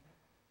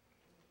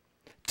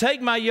 Take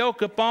my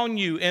yoke upon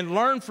you and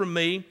learn from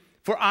me,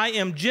 for I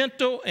am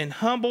gentle and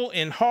humble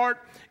in heart,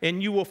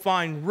 and you will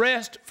find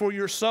rest for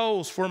your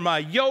souls. For my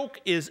yoke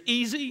is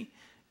easy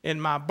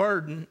and my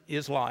burden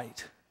is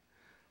light.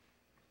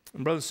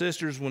 And brothers and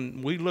sisters,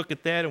 when we look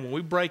at that and when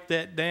we break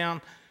that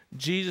down,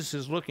 Jesus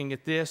is looking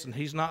at this and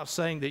he's not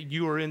saying that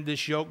you are in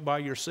this yoke by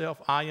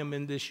yourself. I am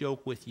in this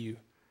yoke with you.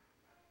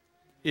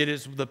 It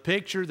is the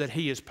picture that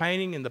he is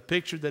painting, and the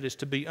picture that is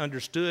to be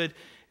understood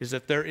is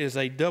that there is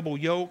a double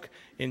yoke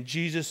and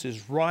Jesus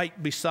is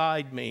right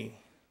beside me,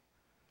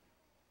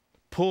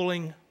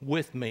 pulling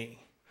with me,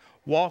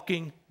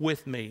 walking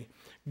with me,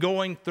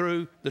 going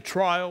through the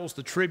trials,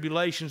 the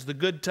tribulations, the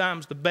good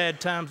times, the bad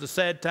times, the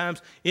sad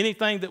times,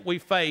 anything that we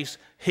face,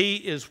 he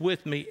is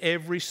with me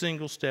every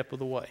single step of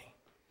the way.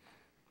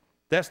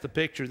 That's the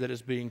picture that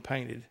is being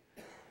painted.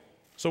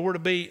 So we're to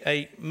be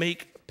a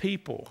meek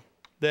people.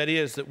 That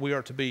is, that we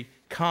are to be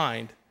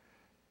kind,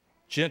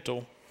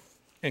 gentle,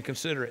 and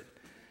considerate.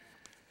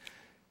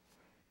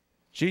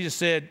 Jesus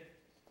said,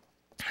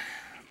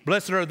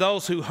 blessed are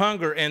those who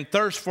hunger and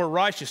thirst for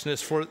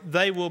righteousness, for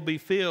they will be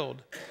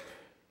filled.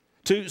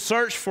 To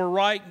search for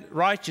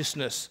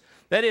righteousness,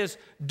 that is,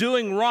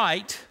 doing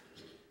right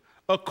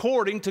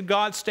according to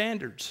God's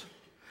standards.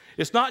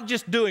 It's not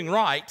just doing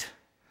right.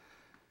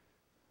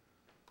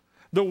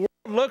 The world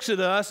looks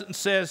at us and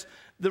says,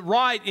 the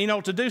right,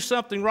 to do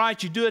something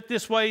right, you do it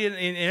this way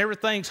and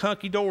everything's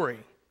hunky-dory.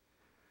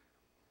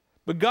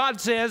 But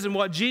God says, and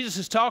what Jesus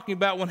is talking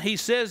about when he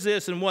says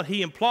this and what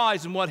he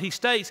implies and what he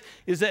states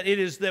is that it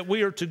is that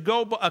we are to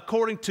go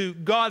according to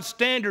God's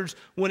standards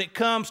when it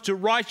comes to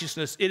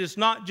righteousness. It is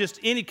not just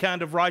any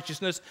kind of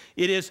righteousness.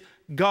 It is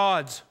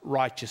God's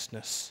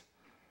righteousness.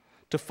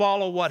 To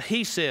follow what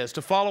he says,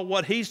 to follow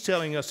what he's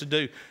telling us to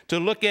do, to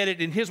look at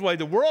it in his way.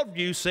 The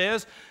worldview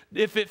says,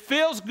 if it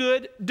feels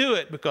good, do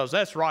it, because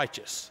that's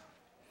righteous.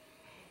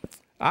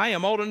 I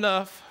am old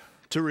enough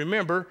to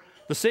remember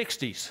the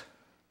 60s.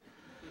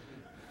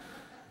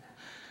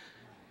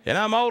 And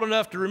I'm old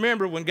enough to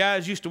remember when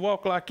guys used to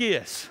walk like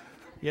this,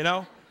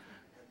 And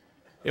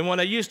when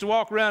they used to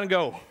walk around and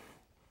go,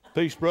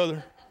 peace,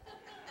 brother.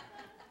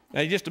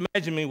 Now, just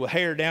imagine me with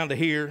hair down to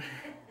here.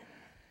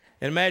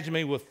 And imagine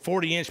me with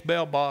 40-inch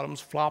bell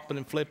bottoms flopping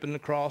and flipping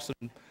across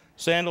and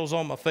sandals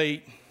on my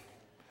feet,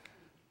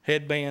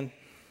 headband.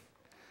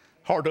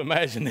 Hard to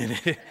imagine,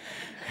 isn't it?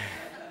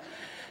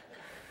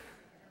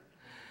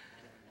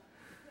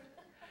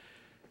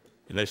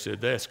 And they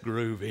said, that's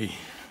groovy.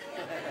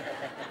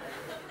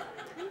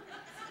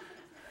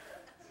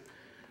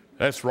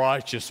 That's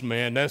righteous,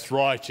 man. That's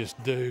righteous,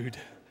 dude.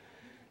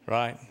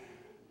 Right?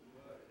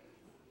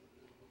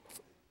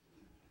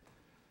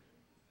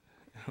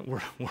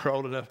 We're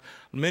old enough.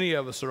 Many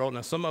of us are old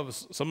enough. Some of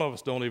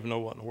us don't even know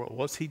what in the world.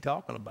 What's he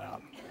talking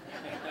about?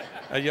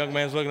 That young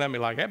man's looking at me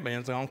like, that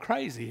man's gone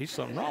crazy. He's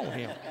something wrong with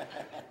him.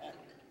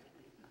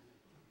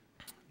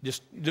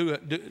 Just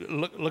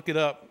look it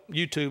up,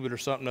 YouTube it or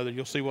something other.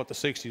 You'll see what the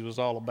 60s was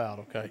all about,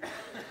 okay?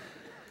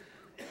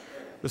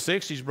 The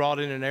 60s brought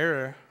in an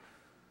era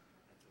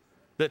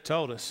that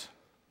told us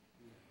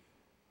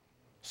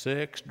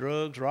sex,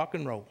 drugs, rock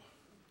and roll.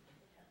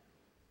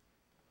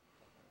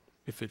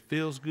 If it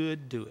feels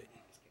good, do it.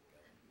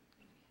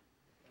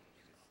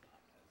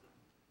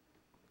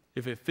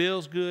 If it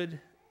feels good,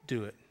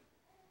 do it.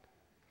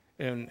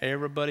 And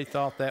everybody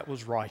thought that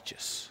was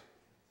righteous.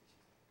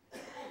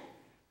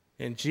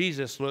 And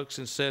Jesus looks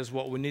and says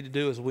what we need to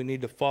do is we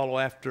need to follow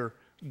after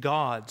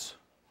God's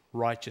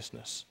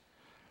righteousness.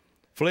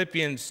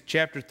 Philippians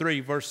chapter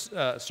 3,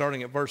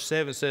 starting at verse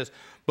 7 says,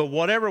 but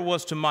whatever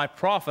was to my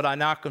profit I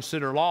now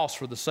consider loss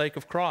for the sake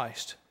of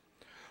Christ.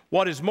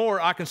 What is more,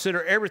 I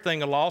consider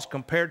everything a loss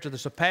compared to the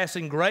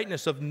surpassing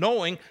greatness of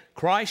knowing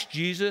Christ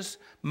Jesus,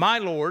 my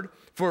Lord,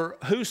 for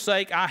whose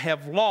sake I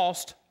have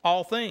lost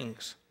all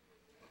things.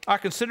 I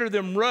consider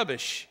them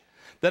rubbish,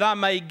 that I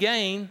may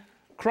gain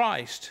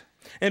Christ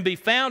and be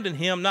found in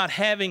him, not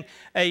having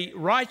a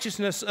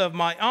righteousness of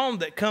my own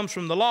that comes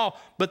from the law,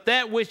 but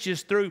that which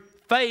is through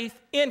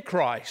faith in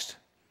Christ,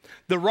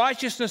 the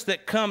righteousness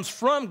that comes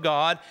from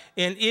God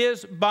and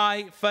is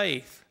by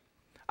faith.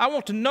 I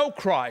want to know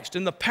Christ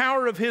and the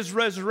power of his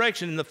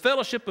resurrection and the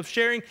fellowship of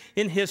sharing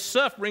in his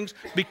sufferings,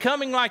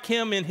 becoming like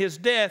him in his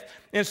death,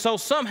 and so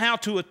somehow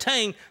to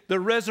attain the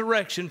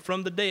resurrection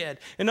from the dead.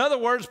 In other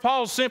words,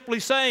 Paul's simply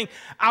saying,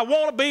 I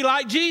want to be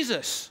like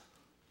Jesus.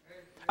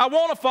 I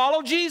want to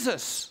follow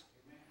Jesus.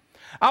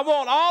 I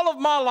want all of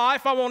my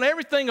life, I want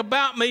everything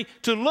about me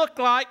to look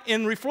like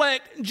and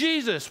reflect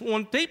Jesus.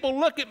 When people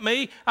look at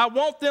me, I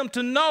want them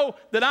to know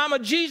that I'm a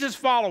Jesus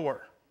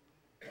follower.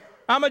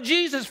 I'm a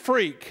Jesus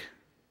freak.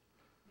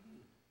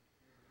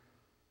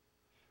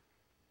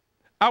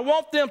 I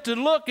want them to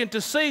look and to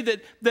see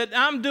that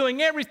I'm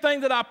doing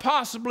everything that I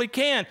possibly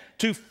can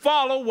to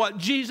follow what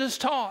Jesus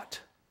taught.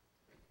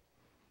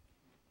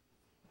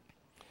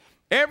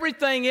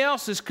 Everything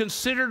else is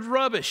considered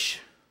rubbish.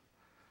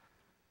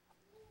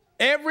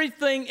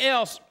 Everything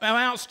else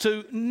amounts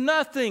to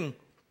nothing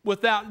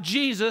without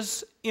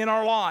Jesus in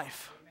our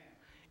life.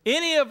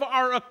 Any of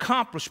our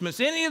accomplishments,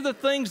 any of the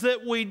things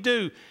that we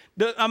do,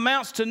 that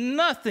amounts to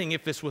nothing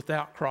if it's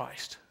without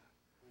Christ.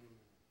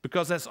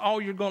 Because that's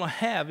all you're going to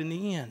have in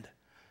the end.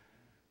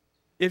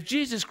 If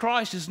Jesus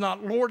Christ is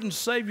not Lord and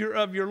Savior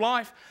of your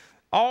life,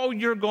 all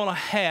you're going to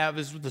have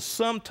is the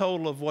sum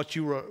total of what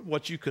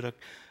you could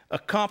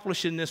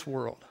accomplish in this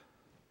world.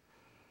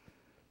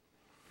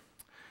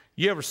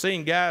 You ever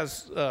seen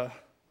guys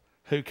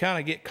who kind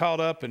of get caught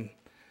up and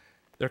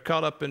they're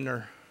caught up in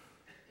their,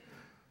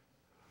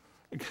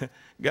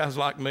 guys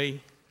like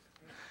me,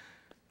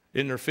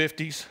 in their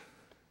 50s,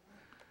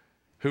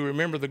 who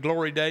remember the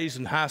glory days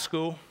in high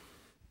school?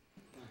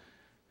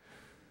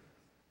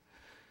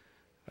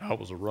 I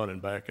was a running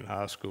back in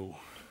high school.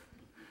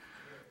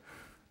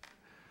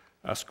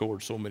 I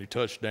scored so many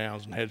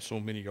touchdowns and had so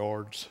many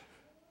yards.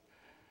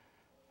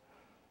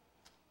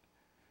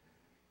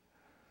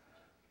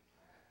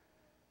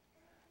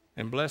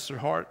 And bless their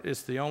heart,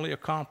 it's the only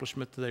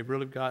accomplishment that they've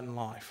really got in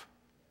life.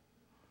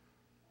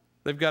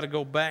 They've got to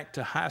go back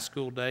to high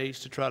school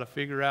days to try to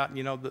figure out,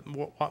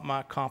 what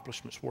my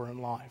accomplishments were in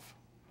life.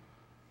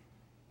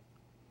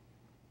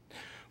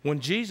 When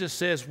Jesus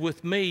says,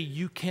 with me,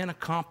 you can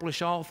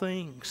accomplish all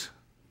things.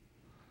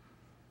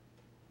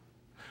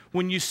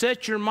 When you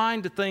set your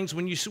mind to things,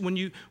 when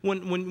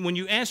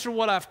you answer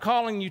what I'm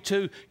calling you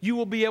to, you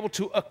will be able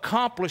to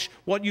accomplish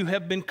what you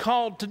have been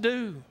called to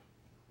do.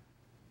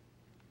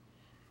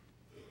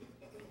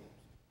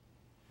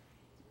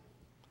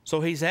 So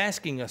he's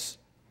asking us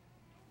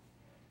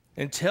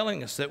and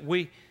telling us that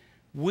we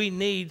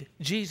need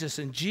Jesus,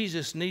 and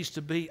Jesus needs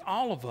to be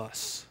all of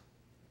us,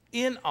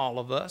 in all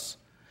of us.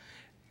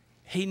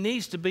 He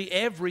needs to be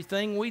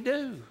everything we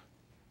do,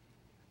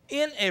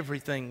 in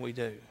everything we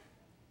do.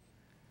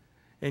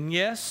 And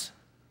yes,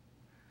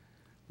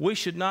 we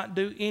should not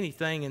do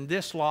anything in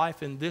this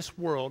life, in this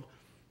world,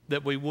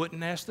 that we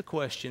wouldn't ask the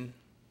question,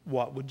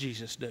 what would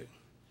Jesus do?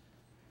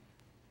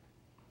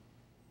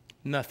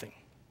 Nothing.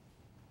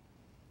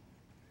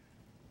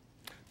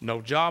 No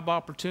job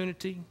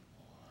opportunity.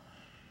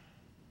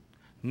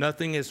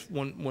 Nothing is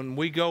when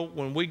we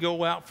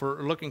go out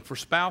for looking for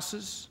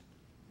spouses,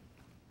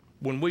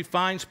 when we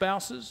find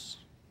spouses,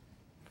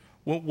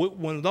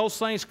 when those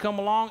things come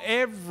along,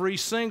 every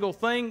single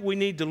thing we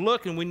need to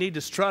look and we need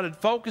to try to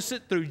focus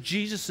it through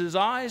Jesus'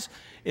 eyes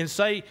and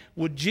say,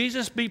 would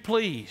Jesus be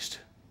pleased?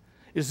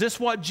 Is this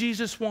what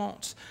Jesus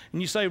wants?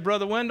 And you say,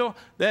 Brother Wendell,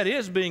 that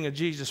is being a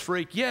Jesus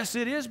freak. Yes,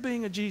 it is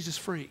being a Jesus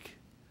freak.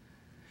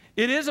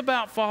 It is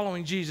about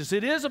following Jesus.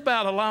 It is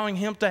about allowing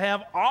him to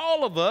have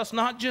all of us,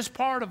 not just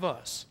part of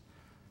us.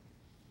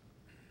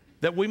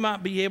 That we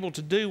might be able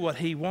to do what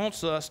he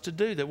wants us to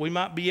do. That we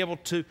might be able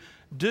to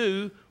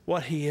do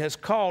what he has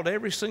called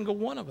every single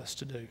one of us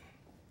to do.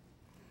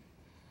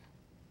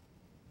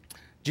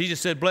 Jesus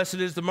said, blessed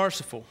is the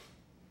merciful,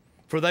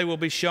 for they will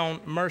be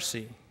shown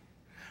mercy.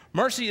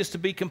 Mercy is to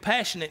be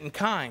compassionate and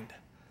kind.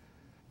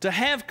 To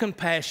have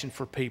compassion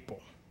for people.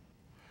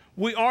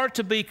 We are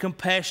to be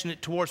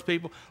compassionate towards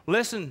people.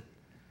 Listen,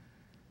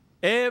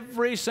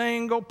 every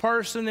single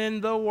person in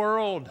the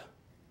world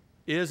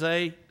is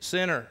a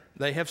sinner.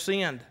 They have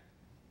sinned.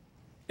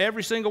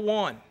 Every single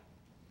one.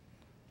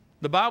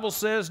 The Bible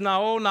says,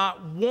 no,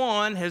 not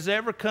one has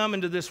ever come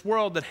into this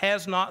world that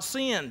has not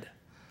sinned.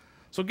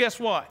 So guess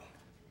what?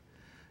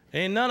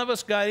 Ain't none of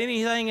us got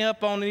anything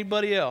up on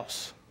anybody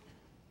else.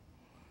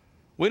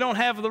 We don't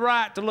have the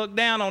right to look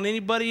down on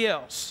anybody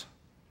else.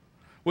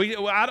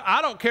 I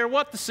don't care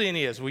what the sin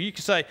is. Well, you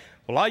can say,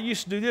 well, I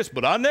used to do this,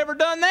 but I've never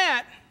done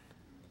that.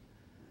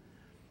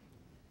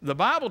 The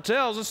Bible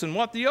tells us, and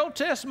what the Old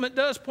Testament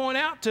does point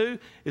out to,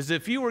 is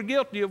if you were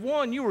guilty of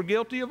one, you were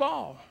guilty of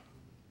all.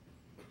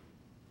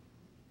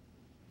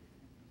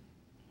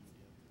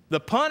 The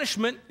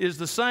punishment is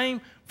the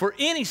same for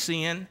any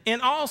sin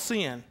and all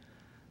sin.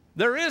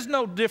 There is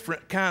no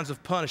different kinds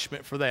of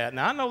punishment for that.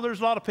 Now, I know there's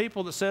a lot of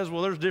people that says,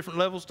 well, there's different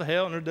levels to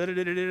hell, and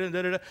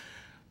da-da-da-da-da-da-da.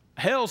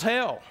 Hell's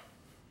hell.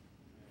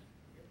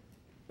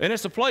 And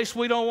it's a place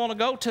we don't want to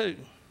go to.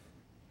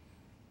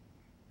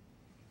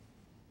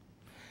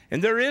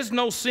 And there is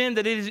no sin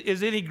that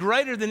is any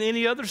greater than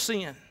any other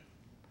sin.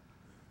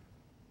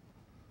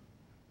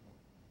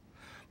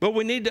 But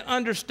we need to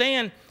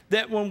understand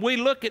that when we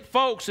look at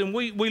folks and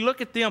we look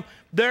at them,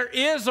 there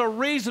is a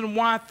reason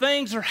why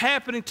things are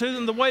happening to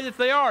them the way that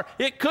they are.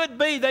 It could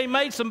be they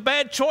made some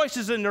bad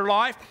choices in their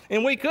life,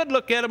 and we could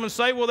look at them and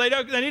say, well, they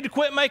need to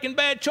quit making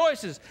bad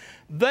choices.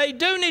 They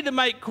do need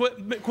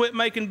to quit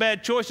making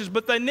bad choices,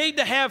 but they need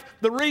to have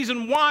the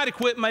reason why to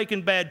quit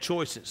making bad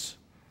choices.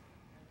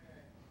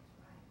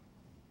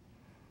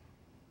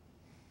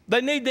 They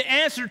need the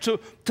answer to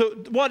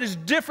what is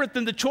different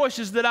than the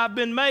choices that I've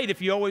been made.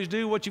 If you always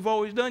do what you've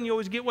always done, you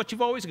always get what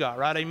you've always got,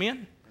 right?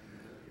 Amen?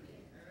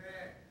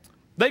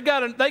 They got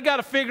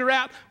to figure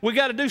out we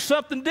got to do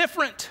something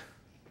different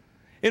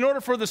in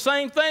order for the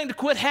same thing to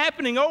quit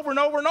happening over and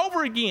over and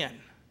over again.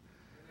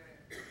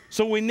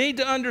 So we need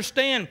to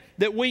understand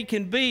that we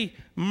can be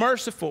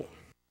merciful.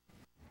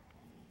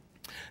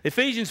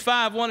 Ephesians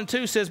 5, 1 and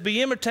 2 says,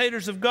 be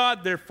imitators of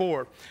God,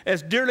 therefore,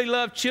 as dearly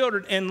loved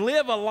children, and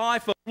live a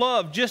life of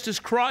love, just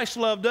as Christ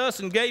loved us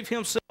and gave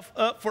himself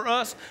up for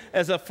us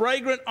as a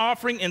fragrant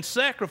offering and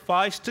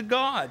sacrifice to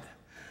God.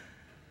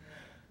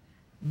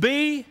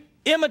 Be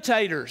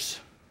imitators.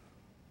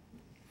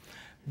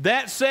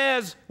 That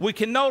says we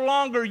can no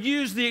longer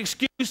use the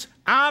excuse,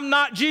 I'm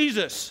not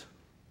Jesus.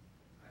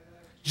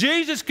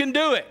 Jesus can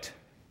do it.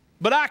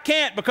 But I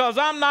can't because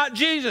I'm not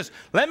Jesus.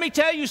 Let me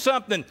tell you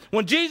something.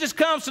 When Jesus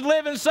comes to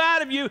live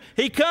inside of you,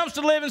 he comes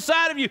to live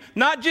inside of you,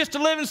 not just to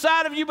live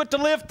inside of you, but to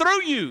live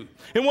through you.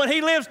 And when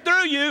he lives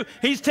through you,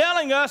 he's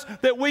telling us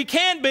that we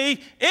can be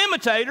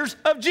imitators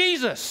of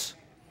Jesus.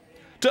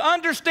 To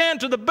understand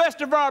to the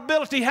best of our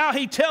ability how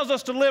he tells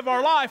us to live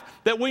our life,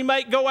 that we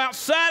may go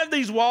outside of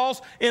these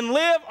walls and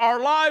live our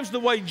lives the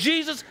way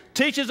Jesus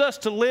teaches us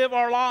to live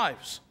our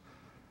lives.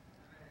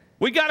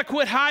 We got to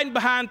quit hiding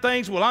behind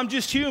things. Well, I'm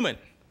just human.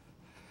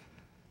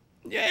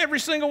 Yeah, every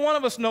single one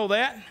of us know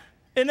that.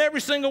 And every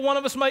single one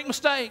of us make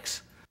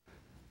mistakes.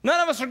 None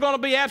of us are going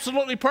to be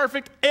absolutely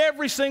perfect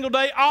every single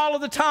day, all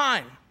of the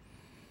time.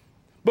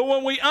 But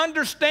when we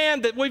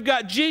understand that we've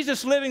got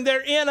Jesus living there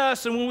in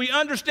us, and when we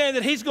understand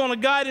that he's going to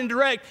guide and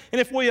direct,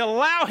 and if we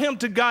allow him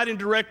to guide and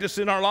direct us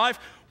in our life,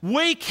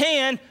 we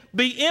can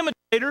be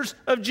imitators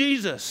of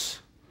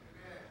Jesus.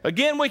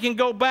 Again, we can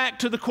go back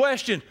to the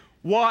question,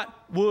 what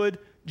would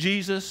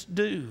Jesus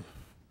do?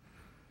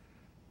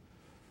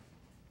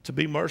 To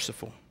be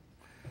merciful.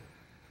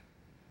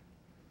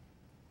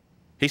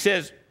 He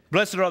says,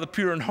 blessed are the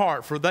pure in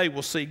heart, for they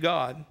will see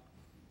God.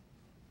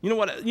 You know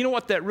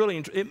what that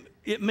really,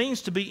 it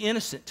means to be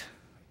innocent.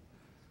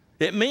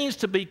 It means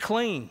to be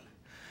clean.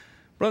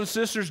 Brothers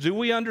and sisters, do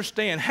we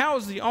understand how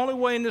is the only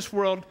way in this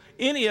world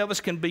any of us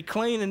can be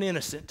clean and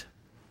innocent?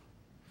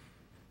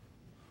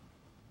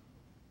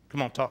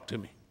 Come on, talk to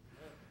me.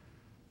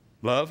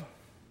 Love?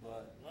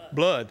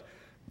 Blood.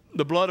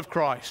 The blood of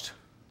Christ.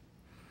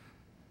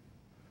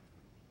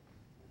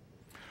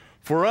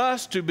 For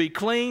us to be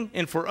clean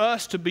and for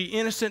us to be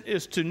innocent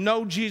is to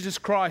know Jesus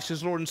Christ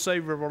as Lord and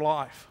Savior of our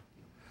life.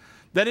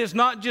 That is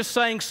not just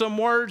saying some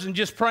words and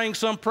just praying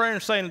some prayer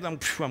and saying,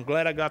 I'm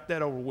glad I got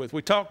that over with.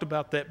 We talked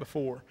about that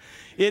before.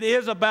 It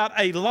is about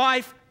a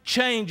life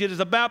change. It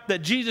is about that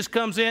Jesus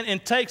comes in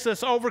and takes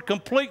us over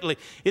completely.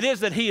 It is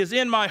that he is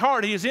in my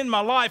heart. He is in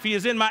my life. He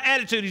is in my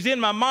attitude. He's in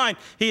my mind.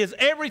 He is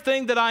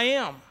everything that I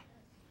am.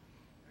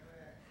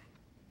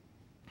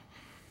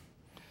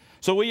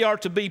 So we are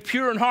to be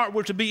pure in heart.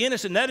 We're to be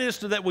innocent. That is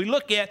that we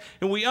look at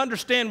and we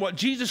understand what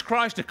Jesus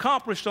Christ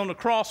accomplished on the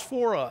cross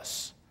for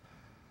us.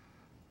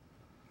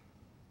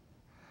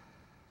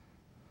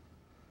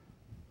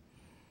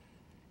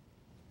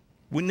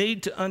 We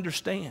need to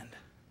understand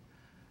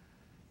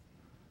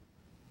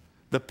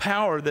the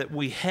power that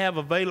we have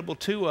available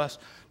to us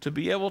to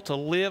be able to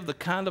live the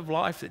kind of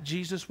life that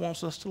Jesus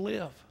wants us to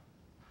live.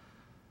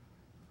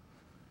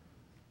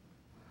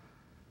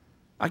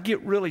 I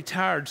get really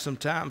tired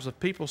sometimes of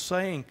people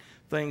saying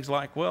things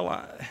like, well,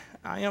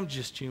 I am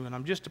just human.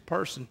 I'm just a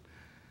person.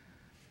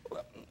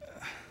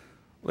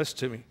 Listen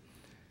to me.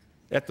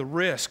 At the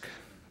risk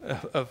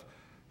of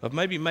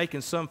maybe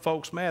making some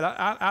folks mad,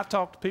 I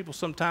talk to people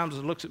sometimes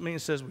that looks at me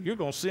and says, well, you're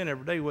going to sin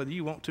every day whether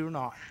you want to or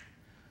not.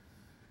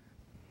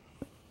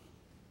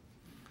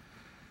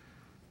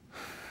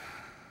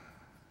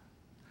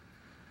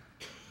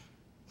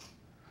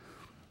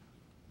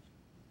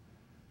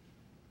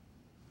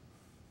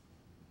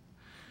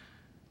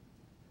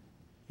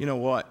 You know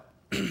what?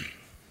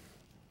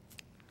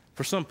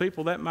 For some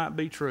people, that might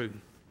be true.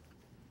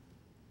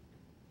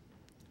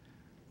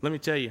 Let me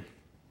tell you,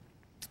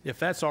 if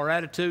that's our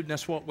attitude and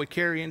that's what we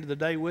carry into the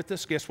day with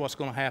us, guess what's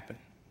going to happen?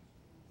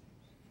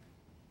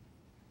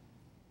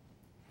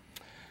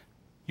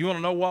 You want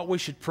to know what we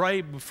should pray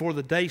before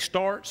the day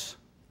starts?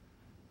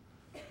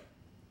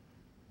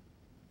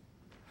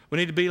 We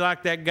need to be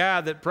like that guy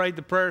that prayed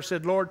the prayer and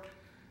said, Lord,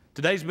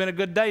 today's been a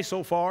good day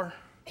so far.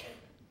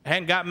 I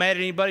hadn't got mad at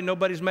anybody.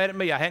 Nobody's mad at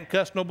me. I hadn't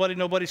cussed nobody.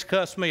 Nobody's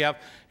cussed me.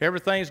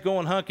 Everything's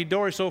going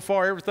hunky-dory so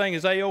far. Everything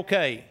is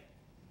A-okay.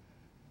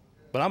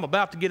 But I'm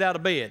about to get out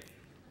of bed.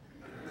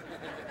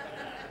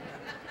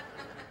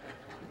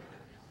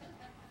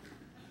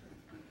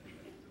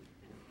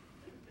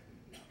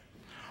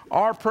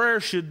 Our prayer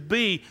should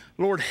be,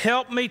 Lord,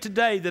 help me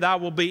today that I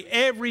will be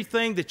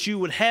everything that you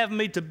would have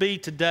me to be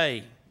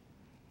today.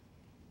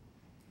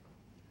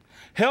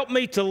 Help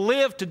me to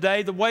live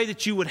today the way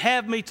that you would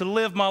have me to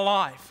live my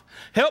life.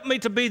 Help me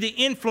to be the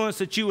influence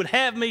that you would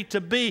have me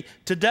to be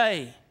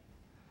today.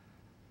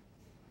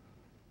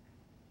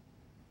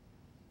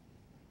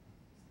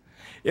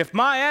 If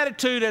my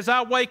attitude as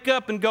I wake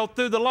up and go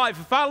through the life,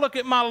 if I look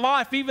at my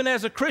life even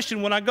as a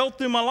Christian, when I go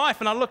through my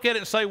life and I look at it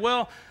and say,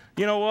 well,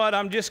 you know what,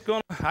 I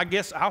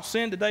guess I'll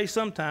sin today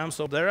sometime,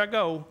 so there I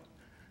go.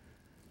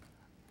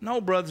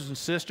 No, brothers and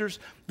sisters,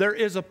 there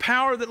is a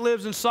power that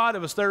lives inside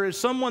of us. There is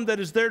someone that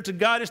is there to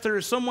guide us. There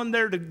is someone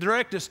there to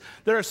direct us.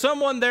 There is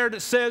someone there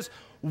that says,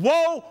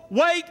 whoa,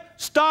 wait,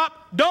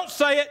 stop, don't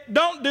say it,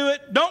 don't do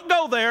it, don't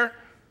go there.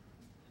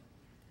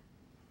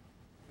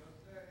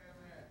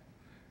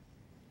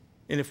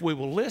 And if we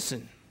will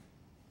listen,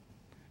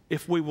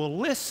 it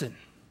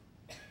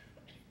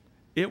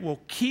will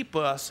keep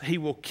us, he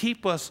will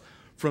keep us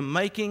from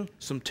making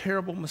some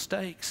terrible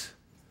mistakes.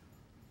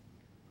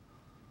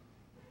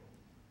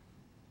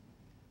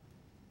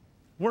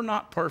 We're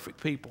not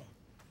perfect people.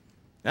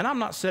 And I'm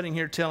not sitting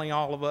here telling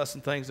all of us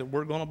and things that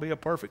we're going to be a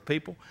perfect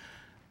people.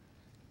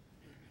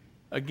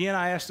 Again,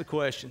 I ask the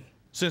question,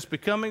 since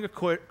becoming a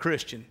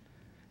Christian,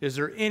 is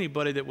there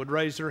anybody that would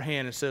raise their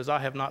hand and says, I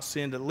have not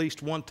sinned at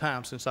least one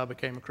time since I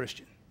became a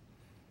Christian?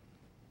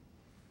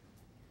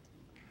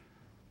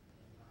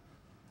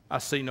 I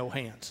see no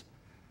hands.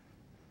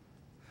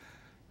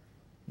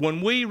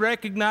 When we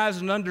recognize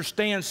and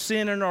understand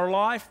sin in our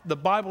life, the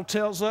Bible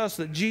tells us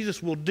that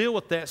Jesus will deal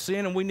with that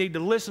sin, and we need to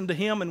listen to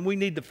him, and we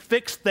need to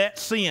fix that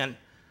sin.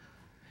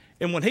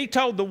 And when he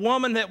told the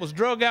woman that was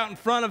drug out in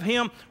front of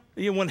him,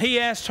 when he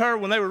asked her,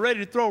 when they were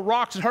ready to throw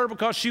rocks at her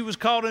because she was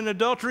caught in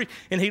adultery,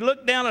 and he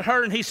looked down at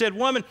her and he said,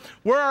 woman,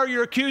 where are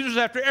your accusers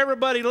after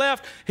everybody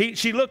left?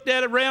 She looked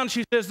at it around.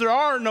 She says,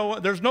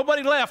 there's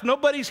nobody left.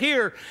 Nobody's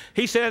here.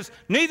 He says,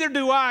 neither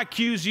do I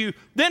accuse you.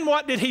 Then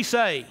what did he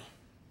say?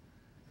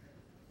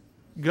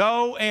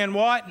 Go and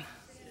what?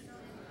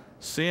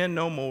 Sin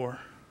no more.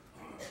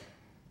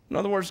 In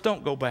other words,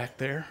 don't go back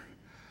there.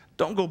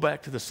 Don't go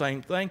back to the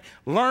same thing.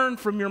 Learn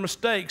from your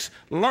mistakes.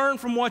 Learn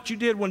from what you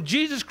did. When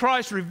Jesus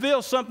Christ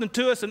reveals something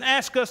to us and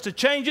asks us to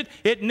change it,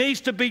 it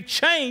needs to be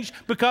changed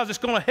because it's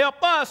going to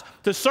help us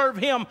to serve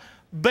him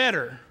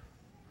better.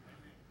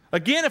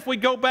 Again, if we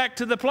go back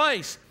to the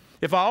place,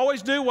 if I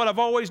always do what I've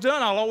always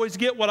done, I'll always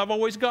get what I've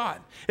always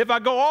got. If I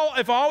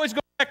always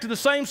go back to the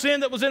same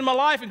sin that was in my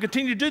life and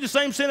continue to do the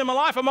same sin in my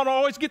life, I'm going to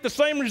always get the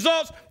same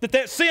results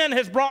that sin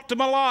has brought to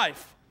my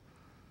life.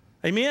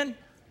 Amen?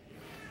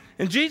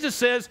 And Jesus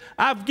says,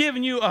 I've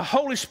given you a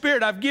Holy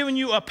Spirit. I've given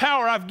you a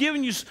power. I've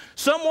given you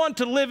someone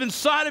to live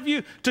inside of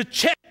you to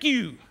check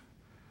you,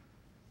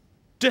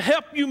 to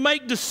help you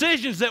make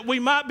decisions that we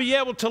might be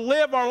able to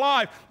live our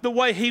life the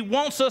way he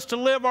wants us to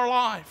live our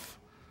life.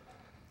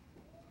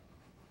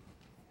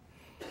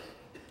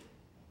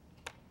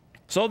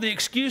 So the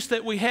excuse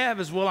that we have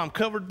is, well, I'm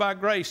covered by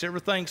grace.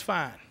 Everything's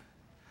fine.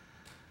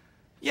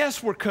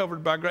 Yes, we're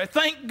covered by grace.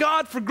 Thank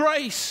God for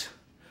grace.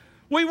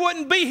 We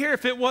wouldn't be here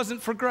if it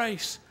wasn't for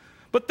grace.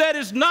 But that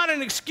is not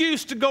an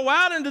excuse to go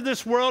out into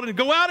this world and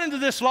go out into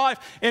this life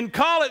and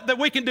call it that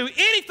we can do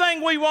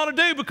anything we want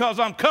to do because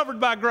I'm covered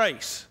by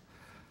grace.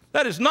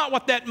 That is not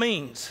what that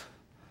means.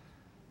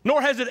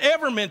 Nor has it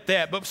ever meant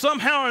that, but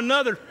somehow or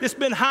another it's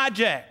been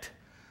hijacked.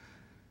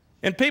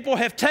 And people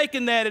have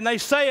taken that and they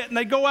say it and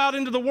they go out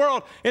into the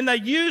world and they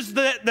use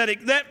that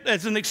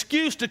as an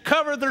excuse to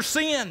cover their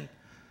sin.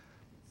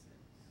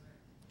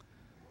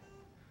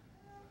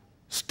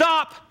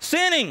 Stop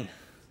sinning.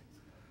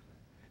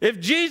 If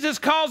Jesus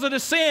calls it a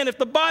sin, if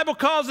the Bible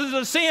calls it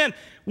a sin,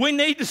 we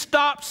need to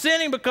stop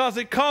sinning because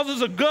it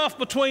causes a gulf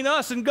between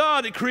us and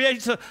God. It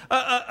creates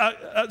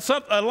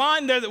a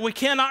line there that we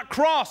cannot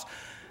cross.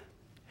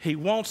 He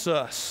wants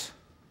us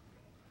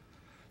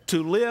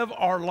to live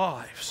our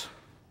lives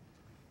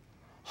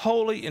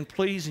holy and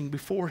pleasing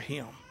before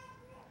him.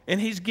 And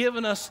he's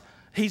given us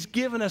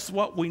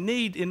what we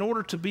need in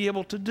order to be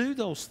able to do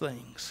those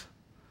things.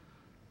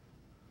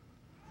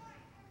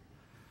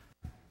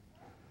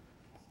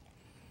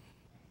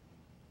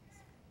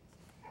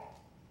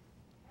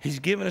 He's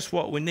given us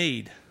what we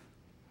need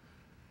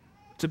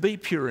to be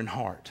pure in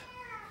heart,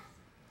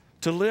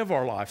 to live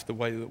our life the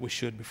way that we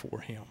should before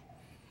him.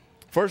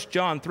 1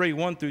 John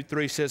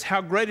 3:1-3 says, how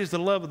great is the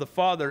love of the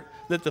Father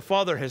that the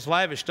Father has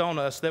lavished on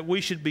us that we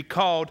should be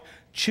called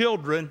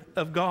children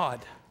of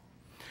God.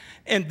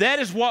 And that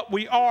is what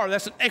we are.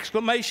 That's an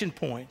exclamation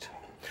point.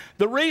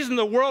 The reason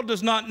the world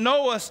does not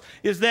know us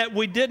is that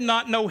we did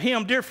not know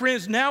him. Dear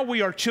friends, now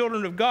we are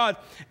children of God,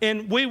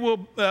 and we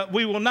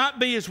will not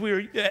be as we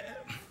are...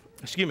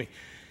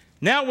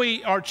 Now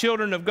we are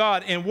children of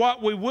God, and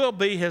what we will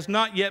be has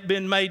not yet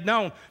been made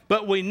known.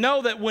 But we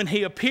know that when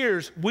he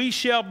appears, we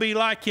shall be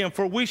like him,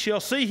 for we shall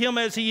see him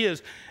as he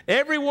is.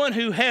 Everyone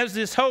who has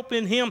this hope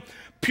in him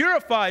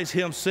purifies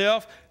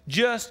himself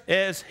just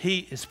as he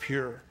is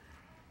pure.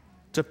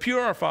 To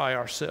purify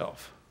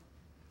ourselves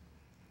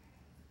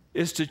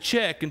is to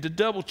check and to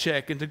double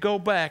check and to go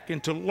back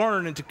and to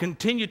learn and to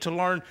continue to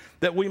learn,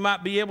 that we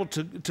might be able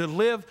to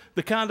live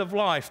the kind of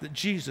life that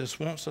Jesus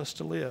wants us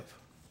to live.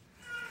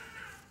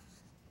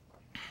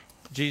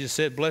 Jesus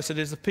said, "Blessed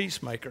is the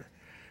peacemaker,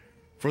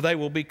 for they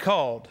will be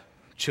called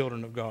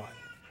children of God."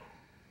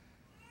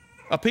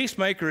 A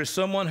peacemaker is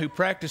someone who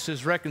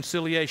practices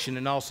reconciliation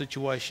in all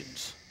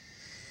situations.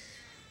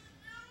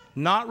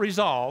 Not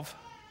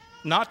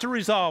to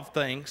resolve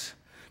things,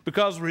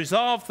 because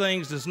resolve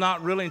things does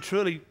not really and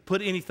truly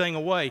put anything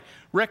away.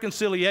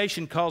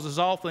 Reconciliation causes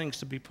all things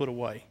to be put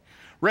away.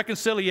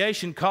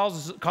 Reconciliation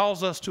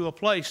calls us to a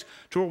place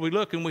to where we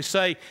look and we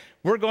say,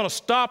 we're going to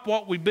stop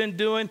what we've been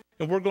doing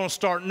and we're going to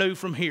start new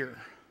from here.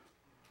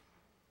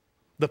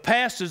 The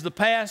past is the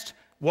past.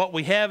 What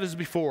we have is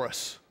before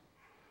us.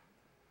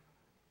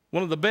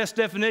 One of the best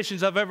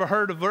definitions I've ever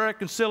heard of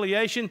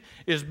reconciliation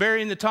is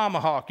burying the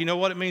tomahawk. You know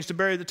what it means to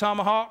bury the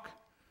tomahawk?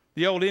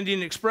 The old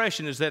Indian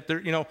expression is that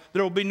there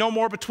will be no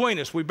more between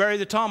us. We bury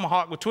the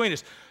tomahawk between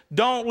us.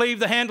 Don't leave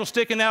the handle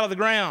sticking out of the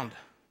ground.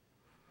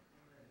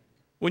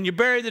 When you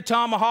bury the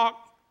tomahawk,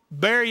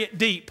 bury it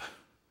deep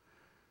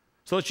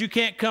so that you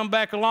can't come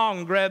back along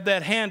and grab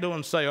that handle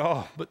and say,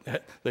 "Oh, but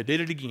they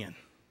did it again."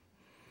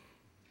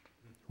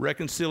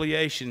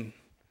 Reconciliation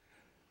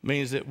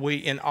means that we,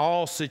 in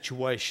all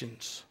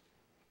situations,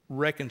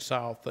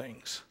 reconcile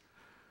things.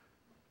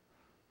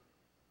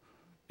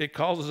 It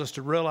causes us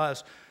to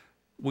realize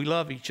we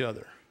love each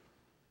other.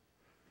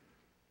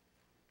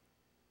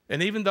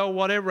 And even though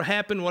whatever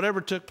happened,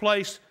 whatever took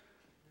place,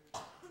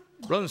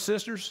 brothers and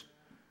sisters,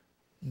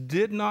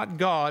 did not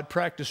God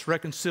practice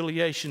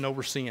reconciliation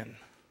over sin?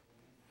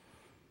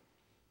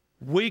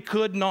 We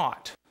could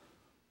not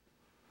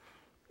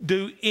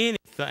do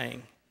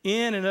anything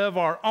in and of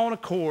our own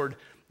accord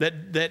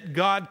that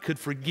God could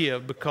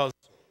forgive, because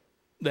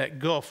that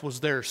gulf was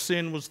there,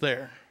 sin was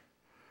there.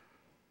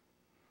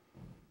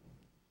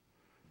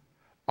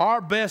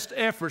 Our best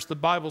efforts, the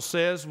Bible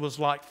says, was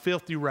like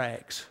filthy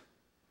rags.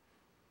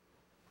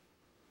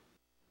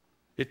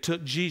 It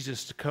took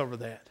Jesus to cover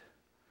that.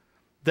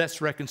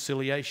 That's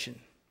reconciliation.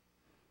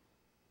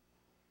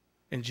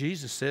 And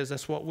Jesus says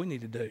that's what we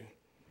need to do.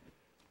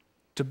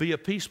 To be a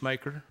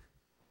peacemaker,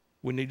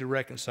 we need to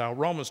reconcile.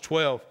 Romans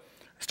 12,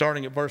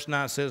 starting at verse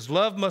 9, says,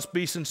 "Love must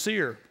be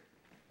sincere.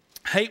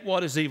 Hate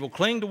what is evil.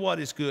 Cling to what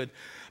is good.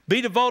 Be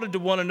devoted to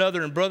one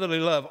another in brotherly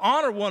love.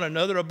 Honor one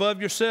another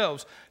above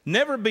yourselves.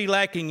 Never be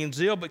lacking in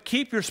zeal, but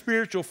keep your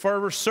spiritual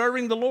fervor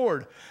serving the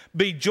Lord.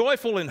 Be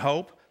joyful in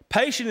hope,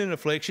 patient in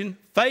affliction,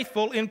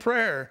 faithful in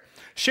prayer.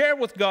 Share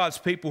with God's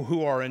people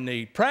who are in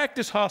need.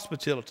 Practice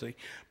hospitality.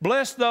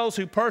 Bless those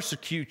who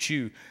persecute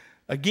you.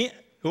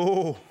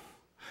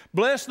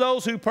 Bless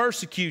those who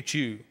persecute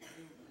you.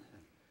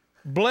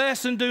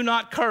 Bless and do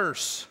not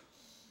curse."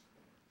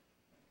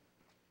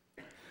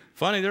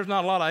 Funny, there's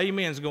not a lot of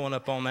amens going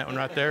up on that one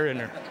right there, isn't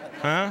there?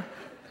 Huh?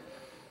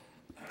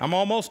 I'm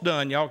almost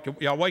done.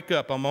 Y'all wake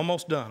up. I'm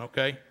almost done,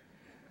 okay?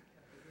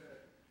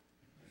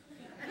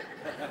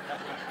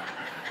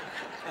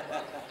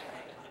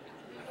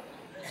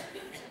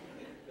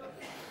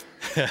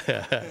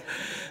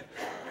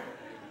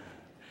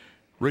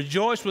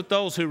 Rejoice with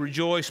those who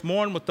rejoice,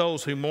 mourn with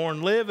those who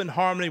mourn, live in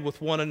harmony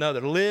with one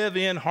another. Live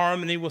in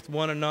harmony with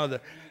one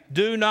another.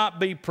 Do not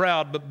be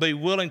proud, but be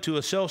willing to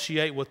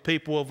associate with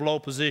people of low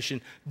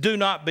position. Do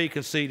not be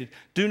conceited.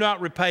 Do not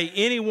repay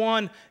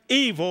anyone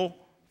evil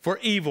for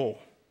evil.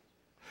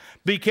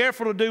 Be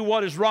careful to do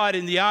what is right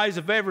in the eyes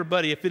of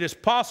everybody. If it is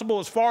possible,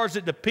 as far as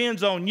it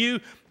depends on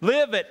you,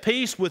 live at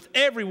peace with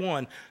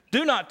everyone.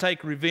 Do not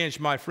take revenge,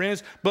 my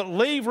friends, but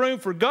leave room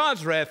for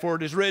God's wrath, for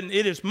it is written,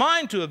 "It is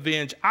mine to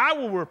avenge. I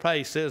will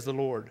repay, says the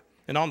Lord."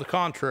 And on the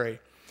contrary,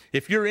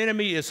 if your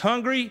enemy is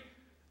hungry,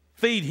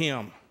 feed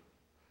him.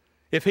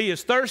 If he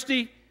is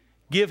thirsty,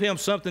 give him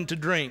something to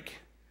drink.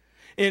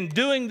 In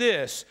doing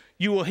this,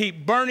 you will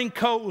heap burning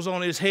coals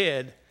on his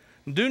head.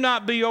 Do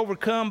not be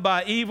overcome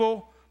by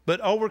evil,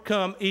 but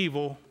overcome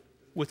evil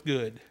with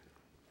good.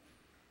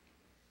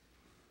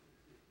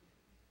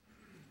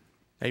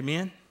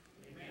 Amen?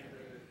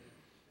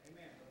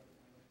 Amen.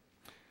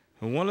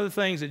 And one of the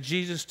things that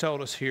Jesus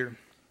told us here,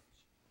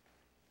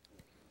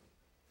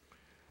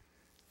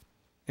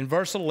 in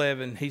verse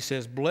 11, he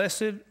says,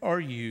 "Blessed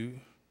are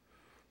you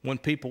when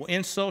people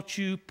insult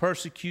you,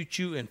 persecute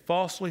you, and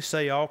falsely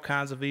say all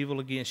kinds of evil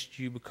against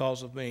you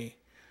because of me.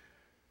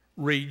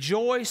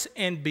 Rejoice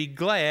and be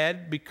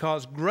glad,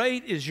 because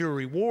great is your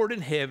reward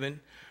in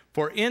heaven,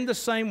 for in the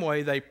same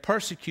way they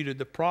persecuted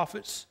the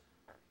prophets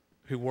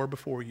who were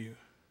before you."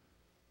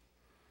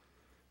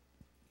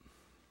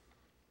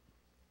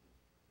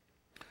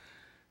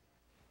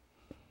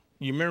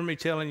 You remember me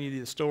telling you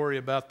the story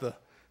about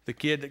the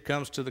kid that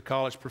comes to the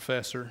college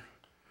professor,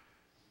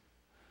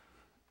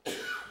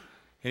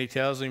 and he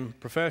tells him,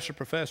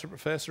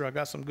 Professor, I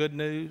got some good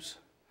news.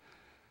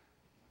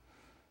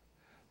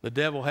 The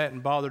devil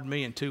hadn't bothered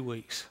me in 2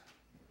 weeks.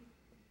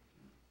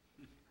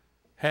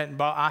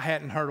 I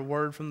hadn't heard a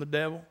word from the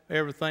devil.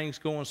 Everything's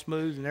going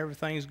smooth and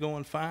everything's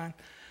going fine.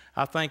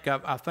 I think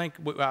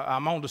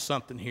I'm onto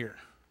something here.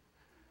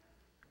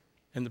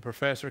 And the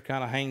professor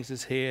kind of hangs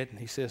his head and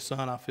he says,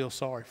 son, I feel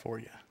sorry for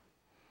you.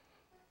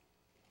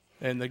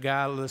 And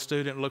the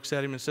student looks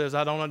at him and says,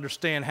 I don't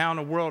understand. How in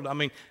the world,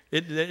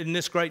 isn't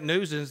this great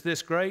news? Isn't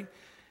this great?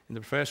 And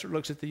the professor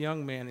looks at the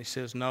young man and he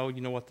says, no,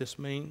 you know what this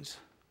means?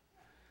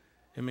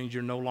 It means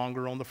you're no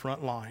longer on the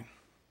front line.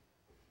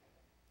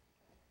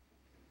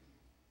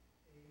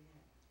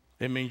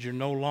 It means you're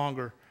no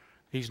longer,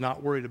 he's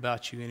not worried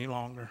about you any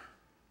longer.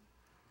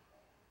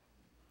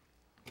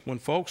 When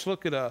folks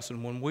look at us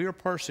and when we are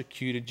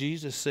persecuted,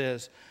 Jesus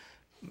says,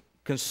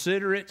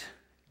 consider it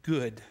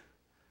good.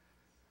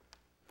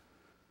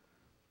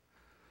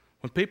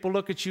 When people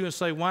look at you and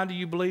say, why do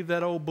you believe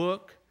that old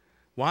book?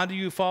 Why do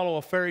you follow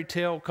a fairy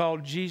tale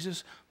called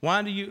Jesus?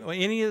 Why do you,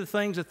 any of the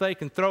things that they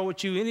can throw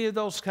at you, any of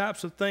those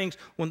types of things,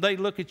 when they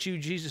look at you,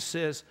 Jesus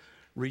says,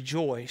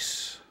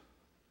 rejoice.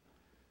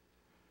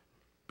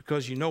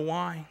 Because you know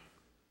why?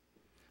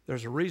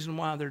 There's a reason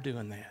why they're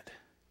doing that.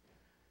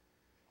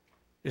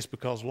 It's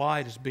because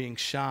light is being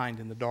shined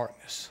in the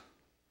darkness.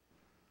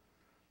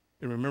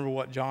 And remember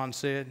what John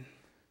said?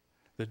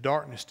 The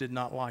darkness did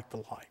not like the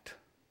light.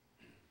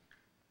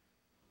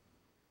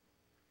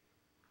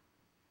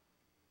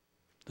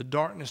 The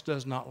darkness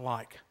does not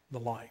like the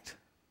light.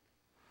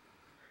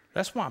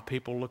 That's why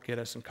people look at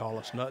us and call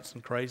us nuts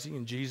and crazy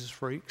and Jesus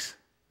freaks.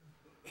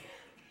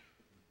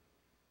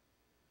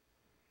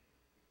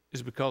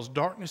 It's because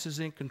darkness is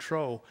in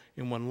control,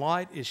 and when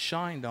light is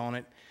shined on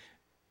it,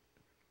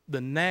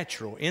 in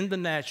the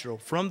natural,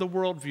 from the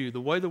worldview,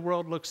 the way the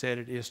world looks at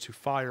it is to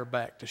fire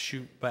back, to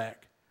shoot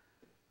back,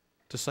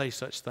 to say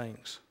such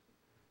things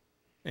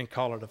and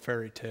call it a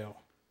fairy tale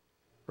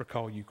or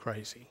call you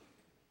crazy.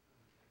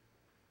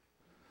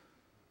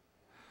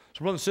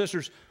 So, brothers and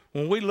sisters,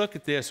 when we look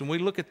at this and we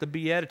look at the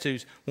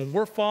Beatitudes, when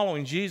we're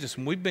following Jesus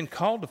and we've been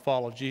called to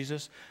follow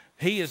Jesus,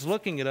 He is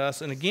looking at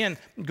us, and again,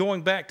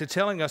 going back to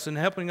telling us and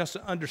helping us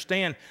to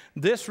understand,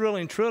 this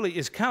really and truly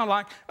is kind of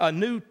like a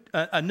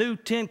new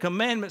 10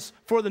 Commandments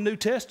for the New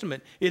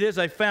Testament. It is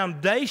a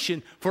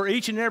foundation for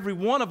each and every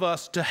one of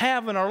us to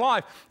have in our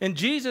life. And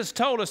Jesus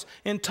told us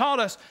and taught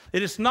us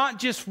that it's not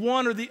just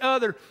one or the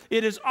other,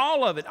 it is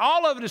all of it.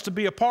 All of it is to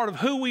be a part of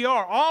who we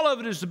are. All of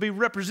it is to be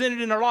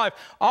represented in our life.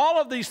 All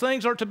of these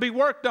things are to be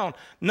worked on.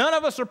 None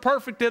of us are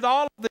perfect at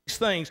all of these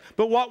things,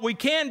 but what we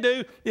can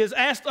do is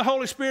ask the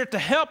Holy Spirit to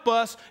help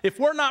us if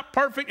we're not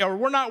perfect or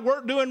we're not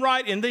doing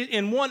right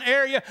in one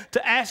area,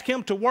 to ask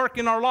Him to work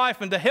in our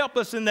life and to help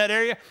us in that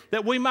area,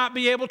 that we might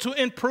be able to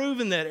improve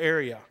in that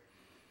area.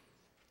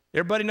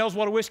 Everybody knows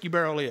what a whiskey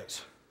barrel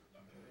is.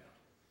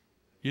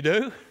 You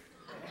do?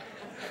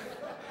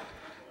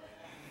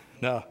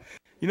 No.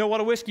 You know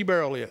what a whiskey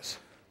barrel is?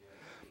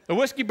 A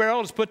whiskey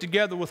barrel is put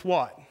together with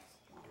what?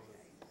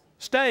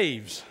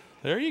 Staves.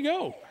 There you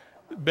go.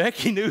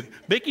 Becky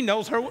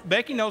knows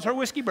her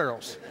whiskey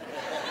barrels.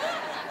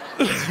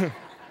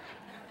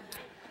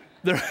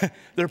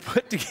 They're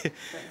put together.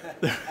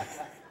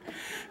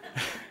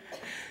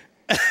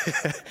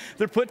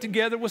 They're put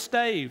together with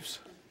staves.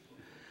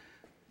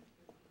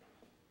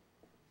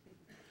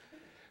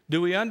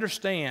 Do we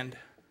understand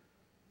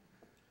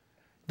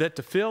that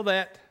to fill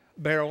that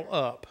barrel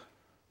up,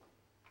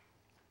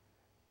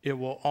 it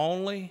will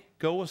only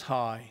go as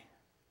high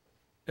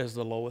as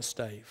the lowest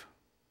stave?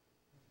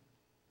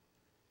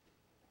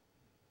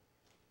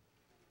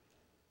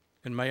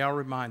 And may I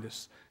remind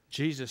us,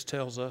 Jesus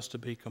tells us to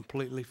be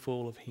completely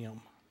full of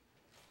Him.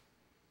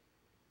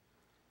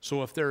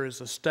 So if there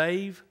is a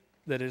stave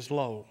that is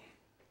low,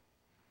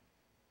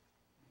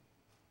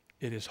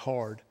 it is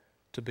hard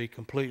to be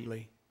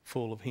completely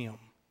full of Him.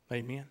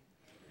 Amen?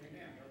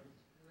 Amen.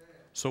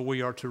 So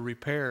we are to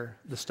repair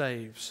the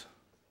staves,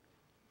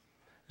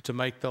 to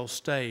make those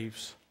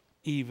staves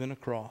even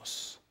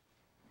across,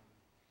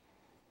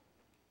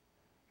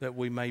 that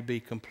we may be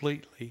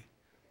completely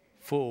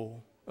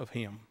full of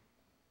Him.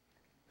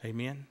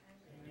 Amen?